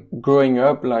 Growing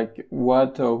up, like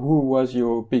what or who was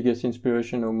your biggest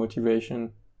inspiration or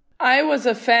motivation? I was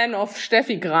a fan of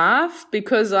Steffi Graf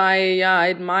because I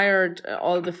admired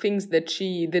all the things that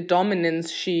the dominance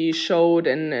she showed,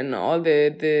 and all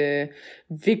the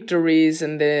victories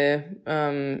and the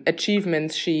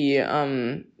achievements she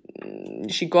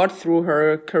got through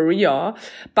her career.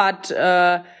 But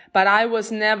I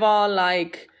was never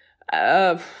like,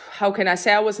 how can I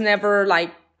say? I was never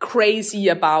like crazy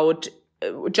about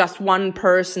just one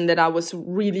person that I was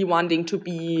really wanting to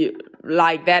be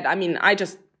like that. I mean, I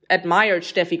just admired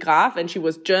Steffi Graf, and she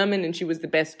was German, and she was the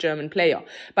best German player.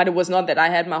 But it was not that I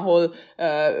had my whole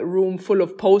room full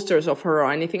of posters of her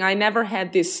or anything. I never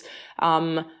had this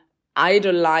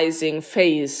idolizing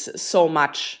phase so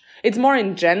much. It's more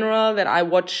in general that I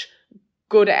watch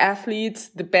good athletes,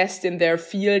 the best in their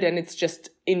field, and it's just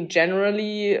in general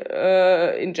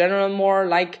more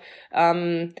like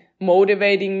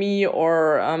motivating me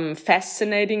or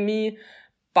fascinating me.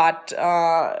 But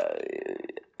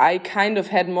I kind of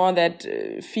had more that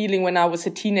feeling when I was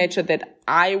a teenager that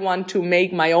I want to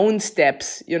make my own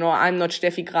steps. I'm not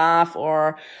Steffi Graf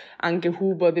or Anke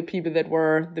Huber, the people that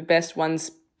were the best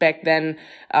ones back then.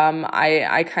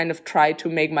 I kind of tried to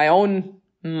make my own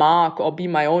mark or be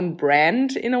my own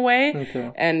brand in a way.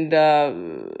 Okay. And,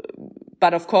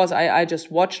 but of course I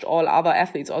just watched all other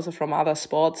athletes also from other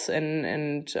sports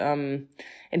and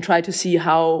try to see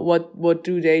what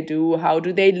do they do? How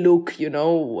do they look?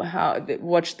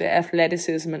 Watch the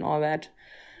athleticism and all that.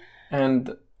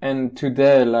 And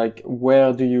today, like,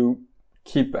 where do you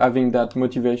keep having that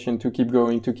motivation to keep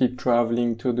going, to keep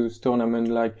traveling to those tournaments?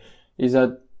 Like, is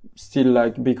that still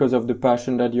like because of the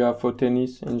passion that you have for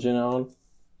tennis in general?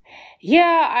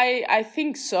 Yeah, I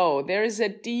think so. There is a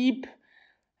deep,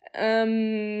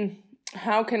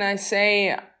 how can I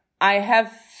say? I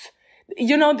have,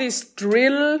 this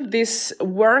drill, this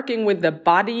working with the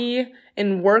body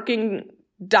and working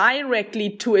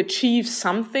directly to achieve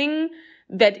something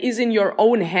that is in your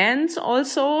own hands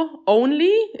also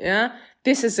only. Yeah.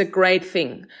 This is a great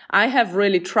thing. I have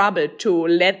really trouble to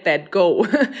let that go.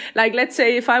 Like, let's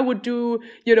say if I would do,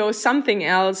 something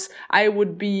else, I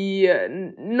would be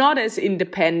not as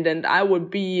independent. I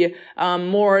would be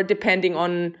more depending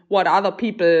on what other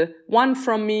people want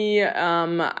from me.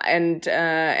 And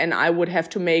I would have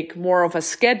to make more of a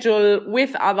schedule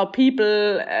with other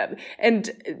people. And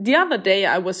the other day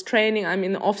I was training. I'm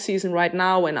in off season right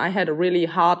now, and I had a really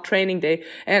hard training day,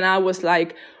 and I was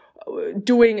like,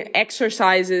 doing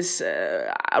exercises,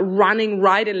 running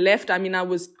right and left. I mean, I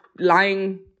was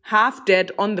lying half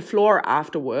dead on the floor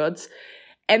afterwards.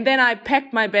 And then I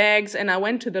packed my bags and I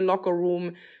went to the locker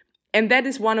room. And that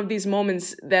is one of these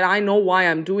moments that I know why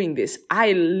I'm doing this.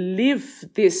 I live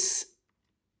this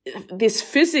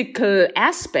physical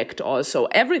aspect also,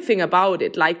 everything about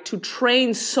it, like to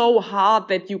train so hard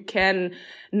that you can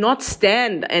not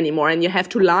stand anymore and you have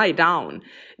to lie down.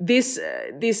 This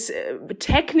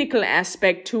technical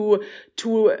aspect to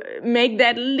make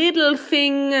that little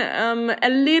thing a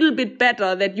little bit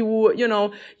better, that you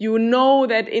know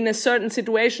that in a certain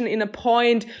situation, in a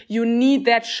point, you need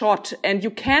that shot and you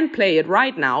can play it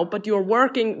right now, but you're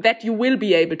working that you will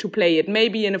be able to play it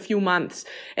maybe in a few months.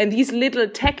 And these little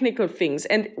technical things,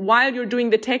 and while you're doing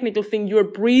the technical thing, you're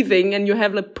breathing and you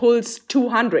have a pulse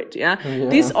 200. Yeah.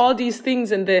 All these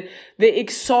things, and the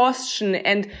exhaustion,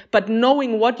 but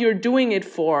knowing what you're doing it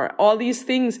for, all these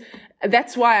things.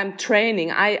 That's why I'm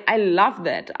training. I love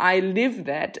that. I live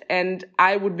that. And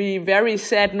I would be very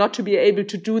sad not to be able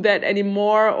to do that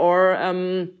anymore, or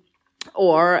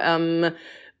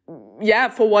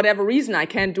for whatever reason I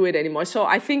can't do it anymore. So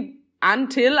I think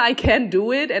until I can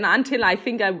do it and until I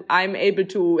think I'm able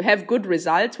to have good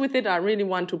results with it, I really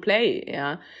want to play.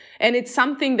 Yeah. And it's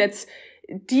something that's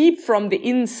deep from the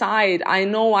inside. I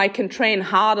know I can train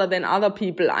harder than other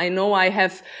people. I know I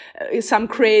have some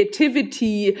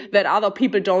creativity that other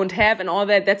people don't have and all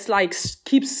that. That's like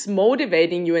keeps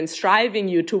motivating you and striving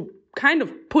you to kind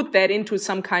of put that into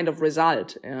some kind of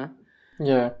result. Yeah.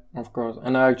 Yeah, of course.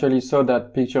 And I actually saw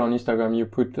that picture on Instagram you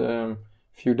put a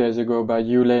few days ago by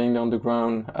you laying on the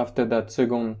ground after that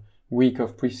second week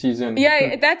of preseason.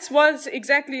 Yeah, that was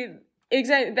exactly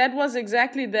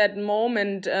that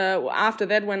moment after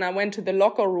that when I went to the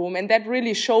locker room, and that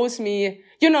really shows me,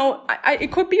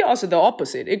 it could be also the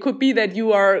opposite. It could be that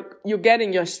you're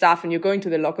getting your stuff and you're going to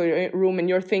the locker room and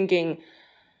you're thinking,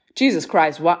 Jesus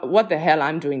Christ, what the hell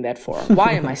I'm doing that for?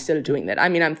 Why am I still doing that? I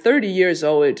mean, I'm 30 years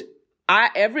old.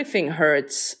 Everything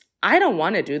hurts. I don't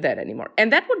want to do that anymore.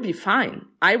 And that would be fine.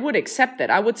 I would accept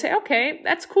that. I would say, okay,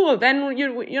 that's cool. Then,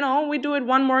 we do it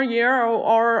one more year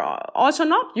or also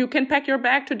not. You can pack your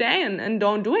bag today and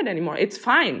don't do it anymore. It's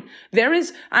fine.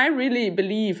 I really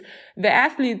believe the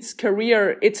athlete's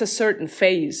career, it's a certain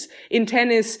phase. In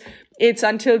tennis, it's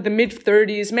until the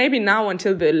mid-30s, maybe now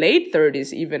until the late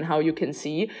 30s even, how you can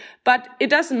see. But it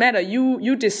doesn't matter.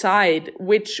 You decide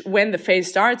when the phase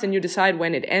starts and you decide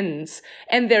when it ends.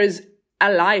 And there's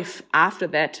a life after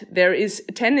that. There is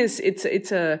tennis.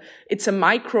 It's a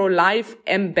micro life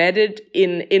embedded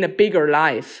in a bigger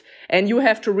life. And you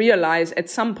have to realize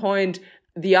at some point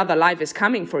the other life is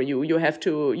coming for you. You have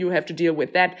to deal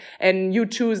with that, and you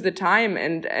choose the time.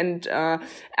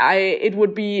 It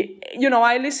would be,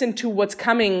 I listen to what's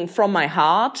coming from my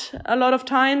heart a lot of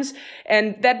times,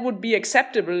 and that would be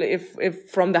acceptable if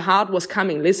from the heart was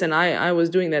coming, listen, I was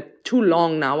doing that too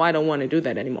long now. I don't want to do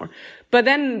that anymore. But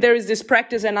then there is this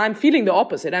practice and I'm feeling the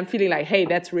opposite. I'm feeling like, hey,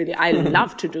 I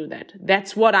love to do that.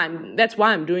 That's why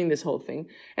I'm doing this whole thing.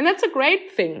 And that's a great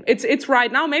thing. It's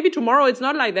right now. Maybe tomorrow it's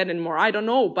not like that anymore. I don't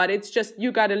know. But it's just,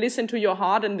 you got to listen to your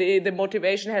heart, and the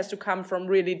motivation has to come from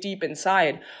really deep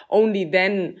inside. Only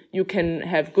then you can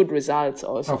have good results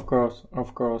also. Of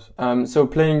course. So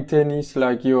playing tennis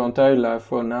like your entire life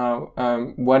for now,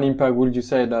 what impact would you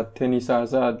say that tennis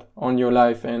has had on your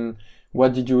life, and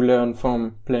what did you learn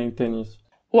from playing tennis?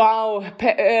 Wow.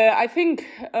 I think,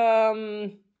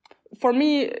 for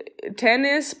me,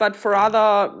 tennis, but for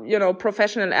other,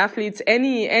 professional athletes,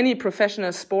 any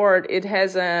professional sport, it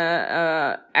has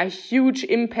a huge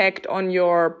impact on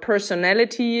your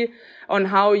personality, on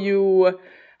how you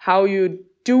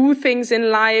do things in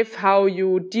life, how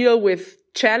you deal with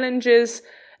challenges,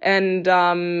 and,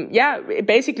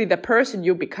 basically the person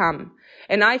you become.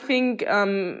 And I think,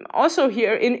 also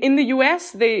here in the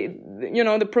US,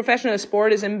 the professional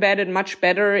sport is embedded much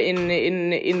better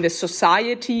in the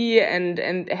society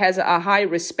and has a high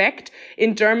respect.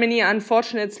 In Germany,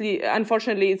 unfortunately,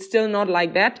 it's still not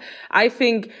like that. I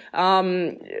think,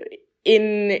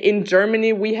 in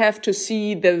Germany, we have to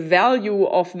see the value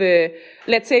of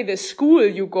let's say the school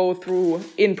you go through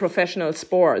in professional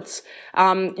sports.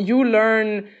 You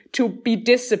learn to be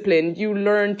disciplined. You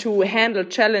learn to handle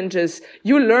challenges.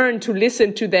 You learn to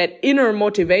listen to that inner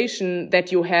motivation that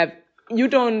you have. You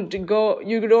don't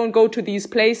go to these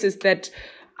places that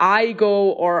I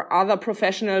go or other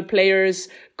professional players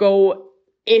go.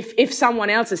 If someone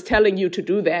else is telling you to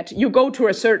do that, you go to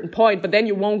a certain point, but then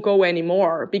you won't go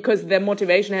anymore because the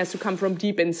motivation has to come from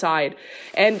deep inside.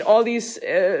 And all these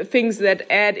things that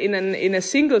add in a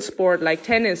single sport like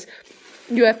tennis,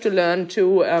 you have to learn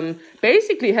to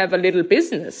basically have a little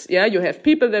business. Yeah, you have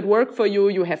people that work for you.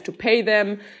 You have to pay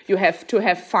them. You have to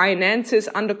have finances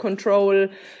under control.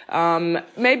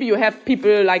 Maybe you have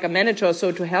people like a manager or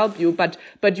so to help you, but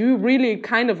you really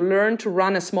kind of learn to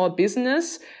run a small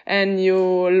business, and you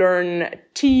learn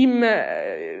team.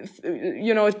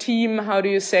 How do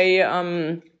you say?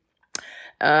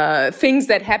 Things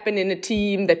that happen in a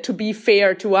team, that to be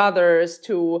fair to others,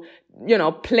 to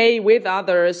play with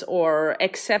others or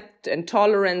accept and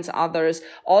tolerance others.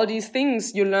 All these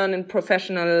things you learn in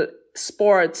professional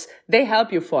sports, they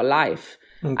help you for life.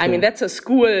 Okay. I mean, that's a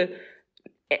school.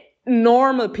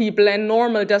 Normal people, and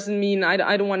normal doesn't mean,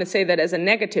 I don't want to say that as a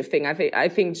negative thing. I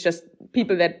think it's just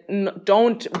people that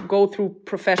don't go through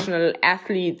professional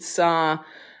athletes,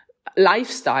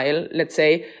 lifestyle, let's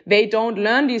say, they don't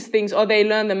learn these things, or they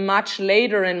learn them much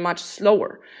later and much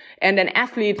slower. And an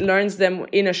athlete learns them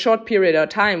in a short period of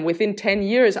time. Within 10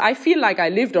 years, I feel like I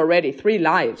lived already 3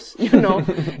 lives,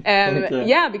 Okay.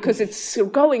 Yeah, because it's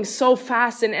going so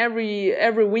fast, and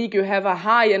every week you have a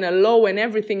high and a low and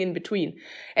everything in between.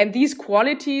 And these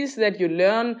qualities that you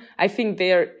learn, I think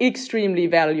they are extremely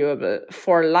valuable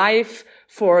for life,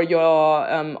 for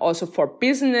your, also for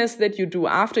business that you do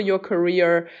after your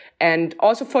career, and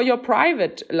also for your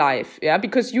private life. Yeah.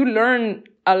 Because you learn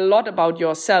a lot about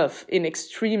yourself in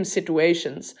extreme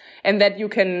situations, and that you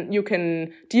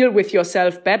can deal with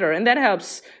yourself better. And that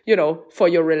helps, for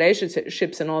your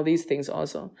relationships and all these things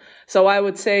also. So I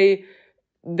would say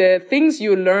the things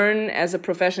you learn as a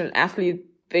professional athlete,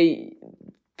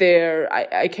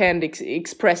 I can't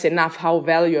express enough how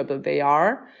valuable they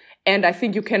are. And I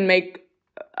think you can make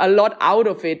a lot out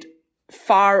of it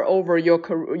far over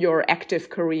your active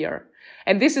career.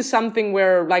 And this is something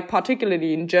where, like,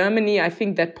 particularly in Germany, I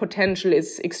think that potential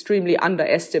is extremely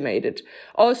underestimated.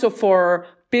 Also for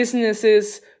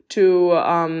businesses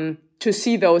to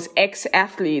see those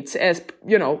ex-athletes as,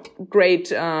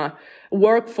 great,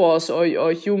 workforce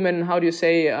or human, how do you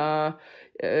say,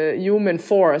 human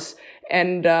force.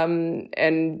 And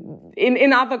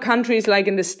in other countries, like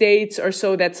in the States or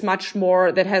so,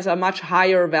 that has a much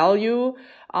higher value.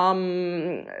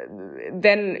 Then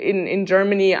in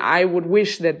Germany, I would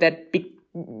wish that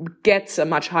gets a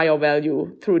much higher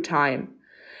value through time.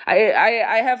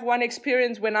 I have one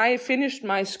experience when I finished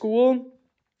my school.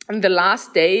 On the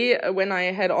last day, when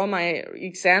I had all my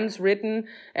exams written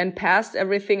and passed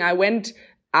everything, I went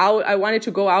out. I wanted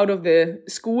to go out of the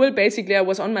school. Basically, I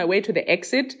was on my way to the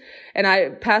exit, and I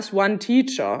passed one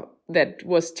teacher that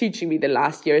was teaching me the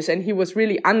last years, and he was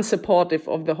really unsupportive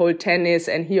of the whole tennis,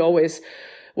 and he always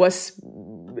was,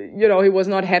 he was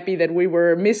not happy that we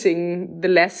were missing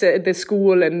the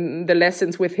school and the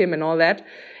lessons with him and all that.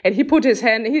 And he put his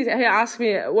hand, he asked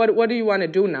me, what do you want to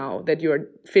do now that you're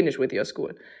finished with your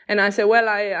school? And I said, well,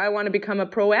 I want to become a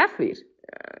pro athlete.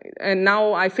 And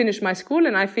now I finished my school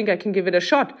and I think I can give it a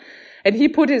shot. And he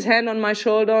put his hand on my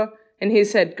shoulder and he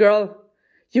said, girl,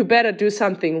 you better do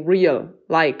something real,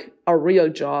 like a real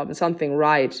job, something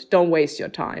right. Don't waste your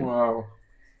time. Wow.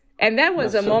 And that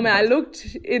was a moment I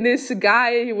looked in this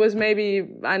guy. He was maybe,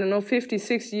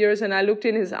 56 years. And I looked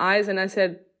in his eyes and I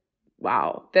said,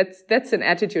 wow, that's an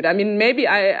attitude. I mean, maybe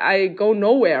I go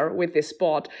nowhere with this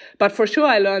sport, but for sure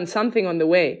I learned something on the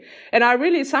way. And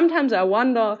sometimes I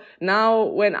wonder now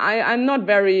when I'm not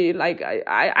very,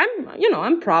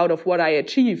 I'm proud of what I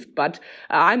achieved, but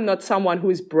I'm not someone who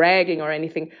is bragging or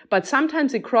anything. But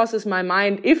sometimes it crosses my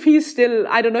mind if he's still,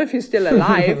 I don't know if he's still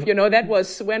alive.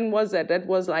 When was that? That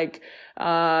was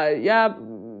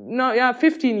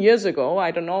 15 years ago.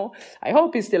 I don't know. I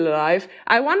hope he's still alive.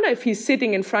 I wonder if he's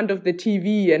sitting in front of the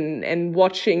TV and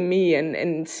watching me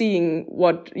and seeing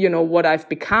what I've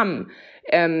become,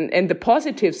 and the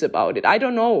positives about it. I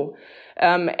don't know.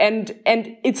 And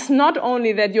it's not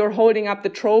only that you're holding up the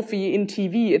trophy in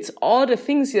TV, it's all the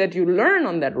things that you learn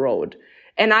on that road.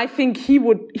 And I think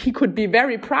he could be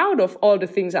very proud of all the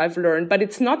things I've learned, but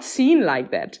it's not seen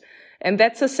like that. And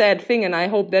that's a sad thing, and I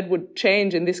hope that would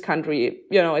change in this country,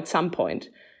 at some point,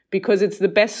 because it's the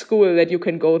best school that you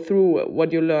can go through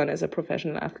what you learn as a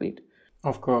professional athlete.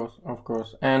 Of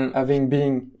course. And having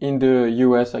been in the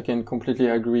US, I can completely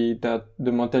agree that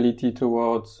the mentality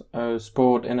towards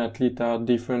sport and athlete are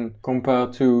different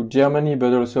compared to Germany,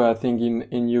 but also I think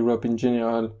in Europe in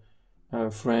general.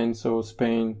 France or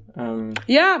Spain.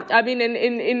 Yeah, I mean,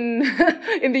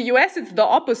 in the US, it's the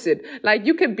opposite. Like,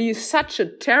 you can be such a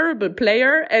terrible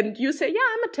player and you say, yeah,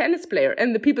 I'm a tennis player.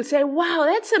 And the people say, wow,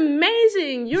 that's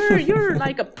amazing. You're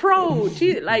like a pro.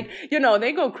 Gee,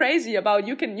 they go crazy about,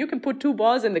 you can put two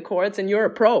balls in the courts and you're a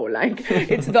pro. Like,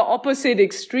 it's the opposite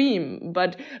extreme.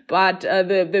 But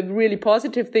the really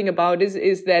positive thing about it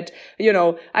is that,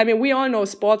 we all know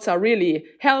sports are really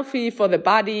healthy for the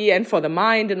body and for the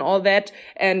mind and all that.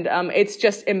 And it's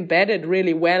just embedded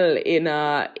really well in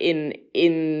the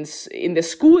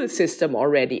school system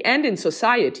already and in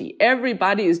society.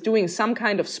 Everybody is doing some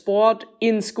kind of sport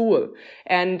in school,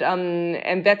 and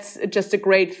that's just a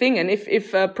great thing. And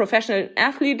if a professional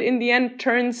athlete in the end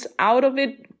turns out of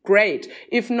it, great.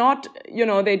 If not,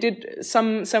 they did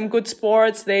some good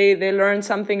sports. They learned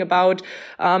something about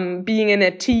being in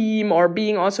a team or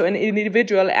being also an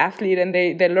individual athlete, and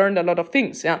they learned a lot of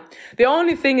things. Yeah. The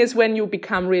only thing is when you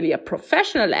become really a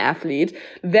professional athlete,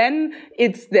 then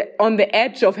it's on the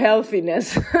edge of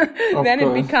healthiness. Then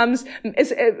it becomes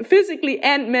physically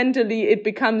and mentally, it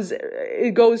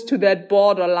goes to that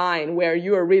borderline where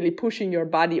you are really pushing your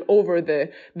body over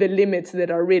the limits that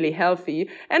are really healthy,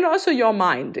 and also your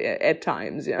mind at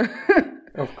times. Yeah.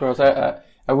 Of course. I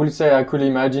will say I could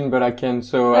imagine, but I can't,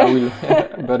 so I will,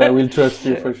 but I will trust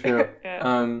you for sure.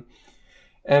 Yeah.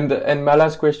 And my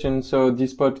last question. So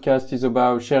this podcast is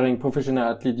about sharing professional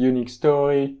athlete unique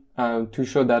story, to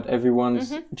show that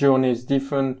everyone's journey is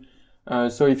different.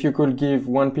 So if you could give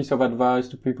one piece of advice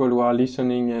to people who are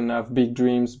listening and have big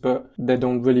dreams, but they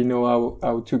don't really know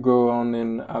how to go on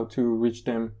and how to reach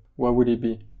them, what would it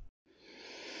be?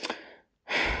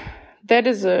 That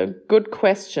is a good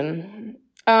question.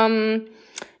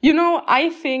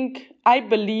 I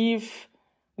believe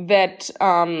that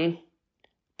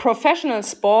professional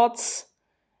sports,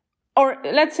 or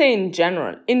let's say in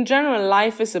general,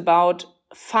 life is about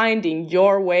finding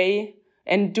your way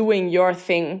and doing your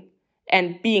thing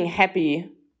and being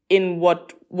happy in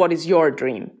what is your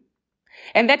dream.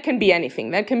 And that can be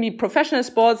anything. That can be professional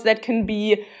sports. That can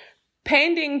be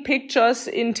painting pictures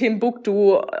in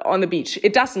Timbuktu on the beach.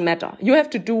 It doesn't matter. You have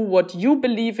to do what you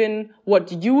believe in,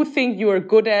 what you think you are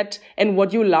good at, and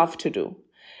what you love to do.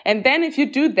 And then if you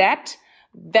do that,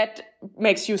 that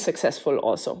makes you successful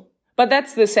also. But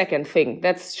that's the second thing.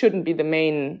 That shouldn't be the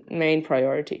main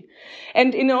priority.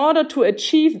 And in order to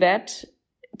achieve that,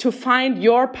 to find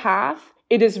your path,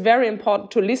 it is very important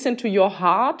to listen to your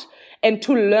heart and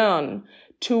to learn,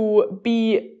 to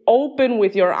be open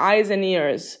with your eyes and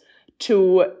ears,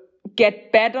 to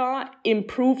get better,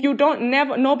 improve.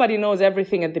 Nobody knows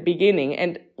everything at the beginning,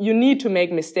 and you need to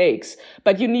make mistakes,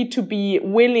 but you need to be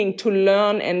willing to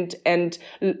learn, and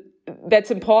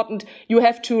that's important. You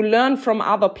have to learn from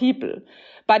other people,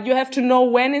 but you have to know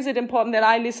when is it important that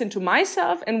I listen to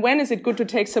myself and when is it good to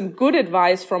take some good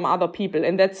advice from other people.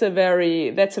 And that's a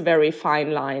very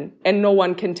fine line, and no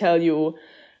one can tell you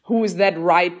who is that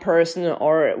right person,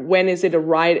 or when is it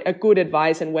a good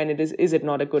advice and when is it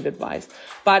not a good advice.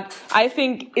 But I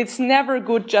think it's never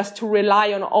good just to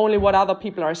rely on only what other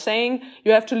people are saying.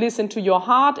 You have to listen to your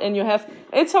heart, and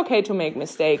it's okay to make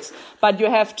mistakes, but you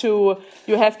have to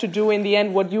do in the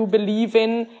end what you believe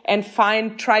in, and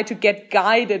try to get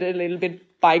guided a little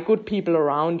bit by good people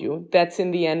around you. That's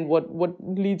in the end what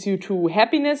leads you to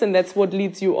happiness, and that's what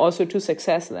leads you also to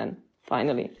success then,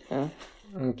 finally. Yeah.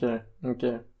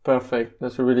 Okay. Perfect.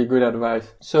 That's a really good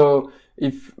advice. So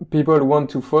if people want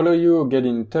to follow you or get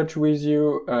in touch with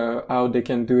you, how they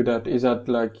can do that? Is that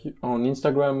like on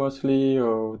Instagram mostly,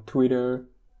 or Twitter?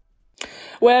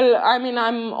 Well, I mean,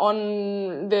 I'm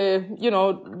on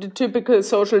the typical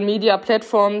social media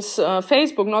platforms,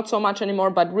 Facebook, not so much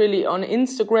anymore, but really on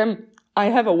Instagram. I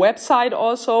have a website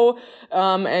also,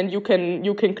 and you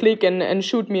can click and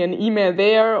shoot me an email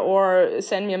there, or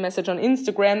send me a message on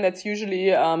Instagram. That's usually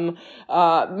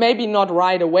maybe not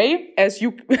right away, as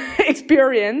you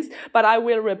experienced, but I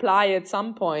will reply at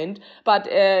some point. But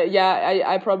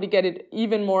I probably get it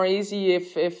even more easy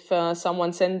if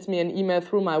someone sends me an email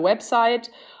through my website.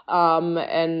 I'm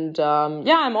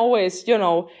always,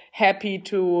 happy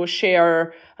to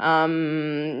share,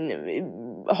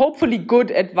 hopefully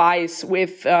good advice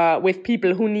with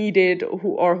people who need it,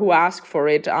 who ask for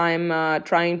it. I'm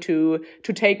trying to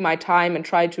take my time and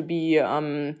try to be,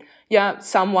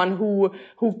 someone who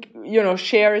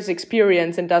shares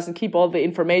experience and doesn't keep all the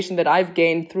information that I've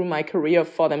gained through my career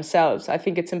for themselves. I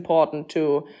think it's important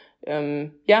to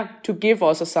give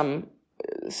also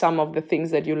some of the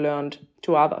things that you learned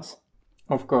to others.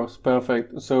 Of course,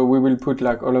 perfect. So we will put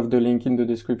like all of the link in the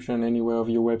description anywhere of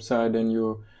your website and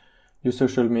your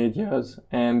social medias.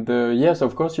 And yes,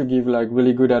 of course, you give like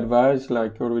really good advice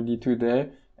like already today.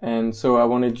 And so I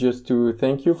wanted just to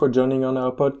thank you for joining on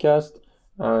our podcast.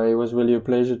 It was really a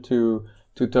pleasure to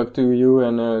talk to you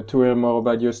and to hear more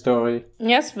about your story.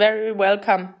 Yes, very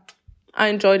welcome. I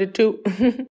enjoyed it too.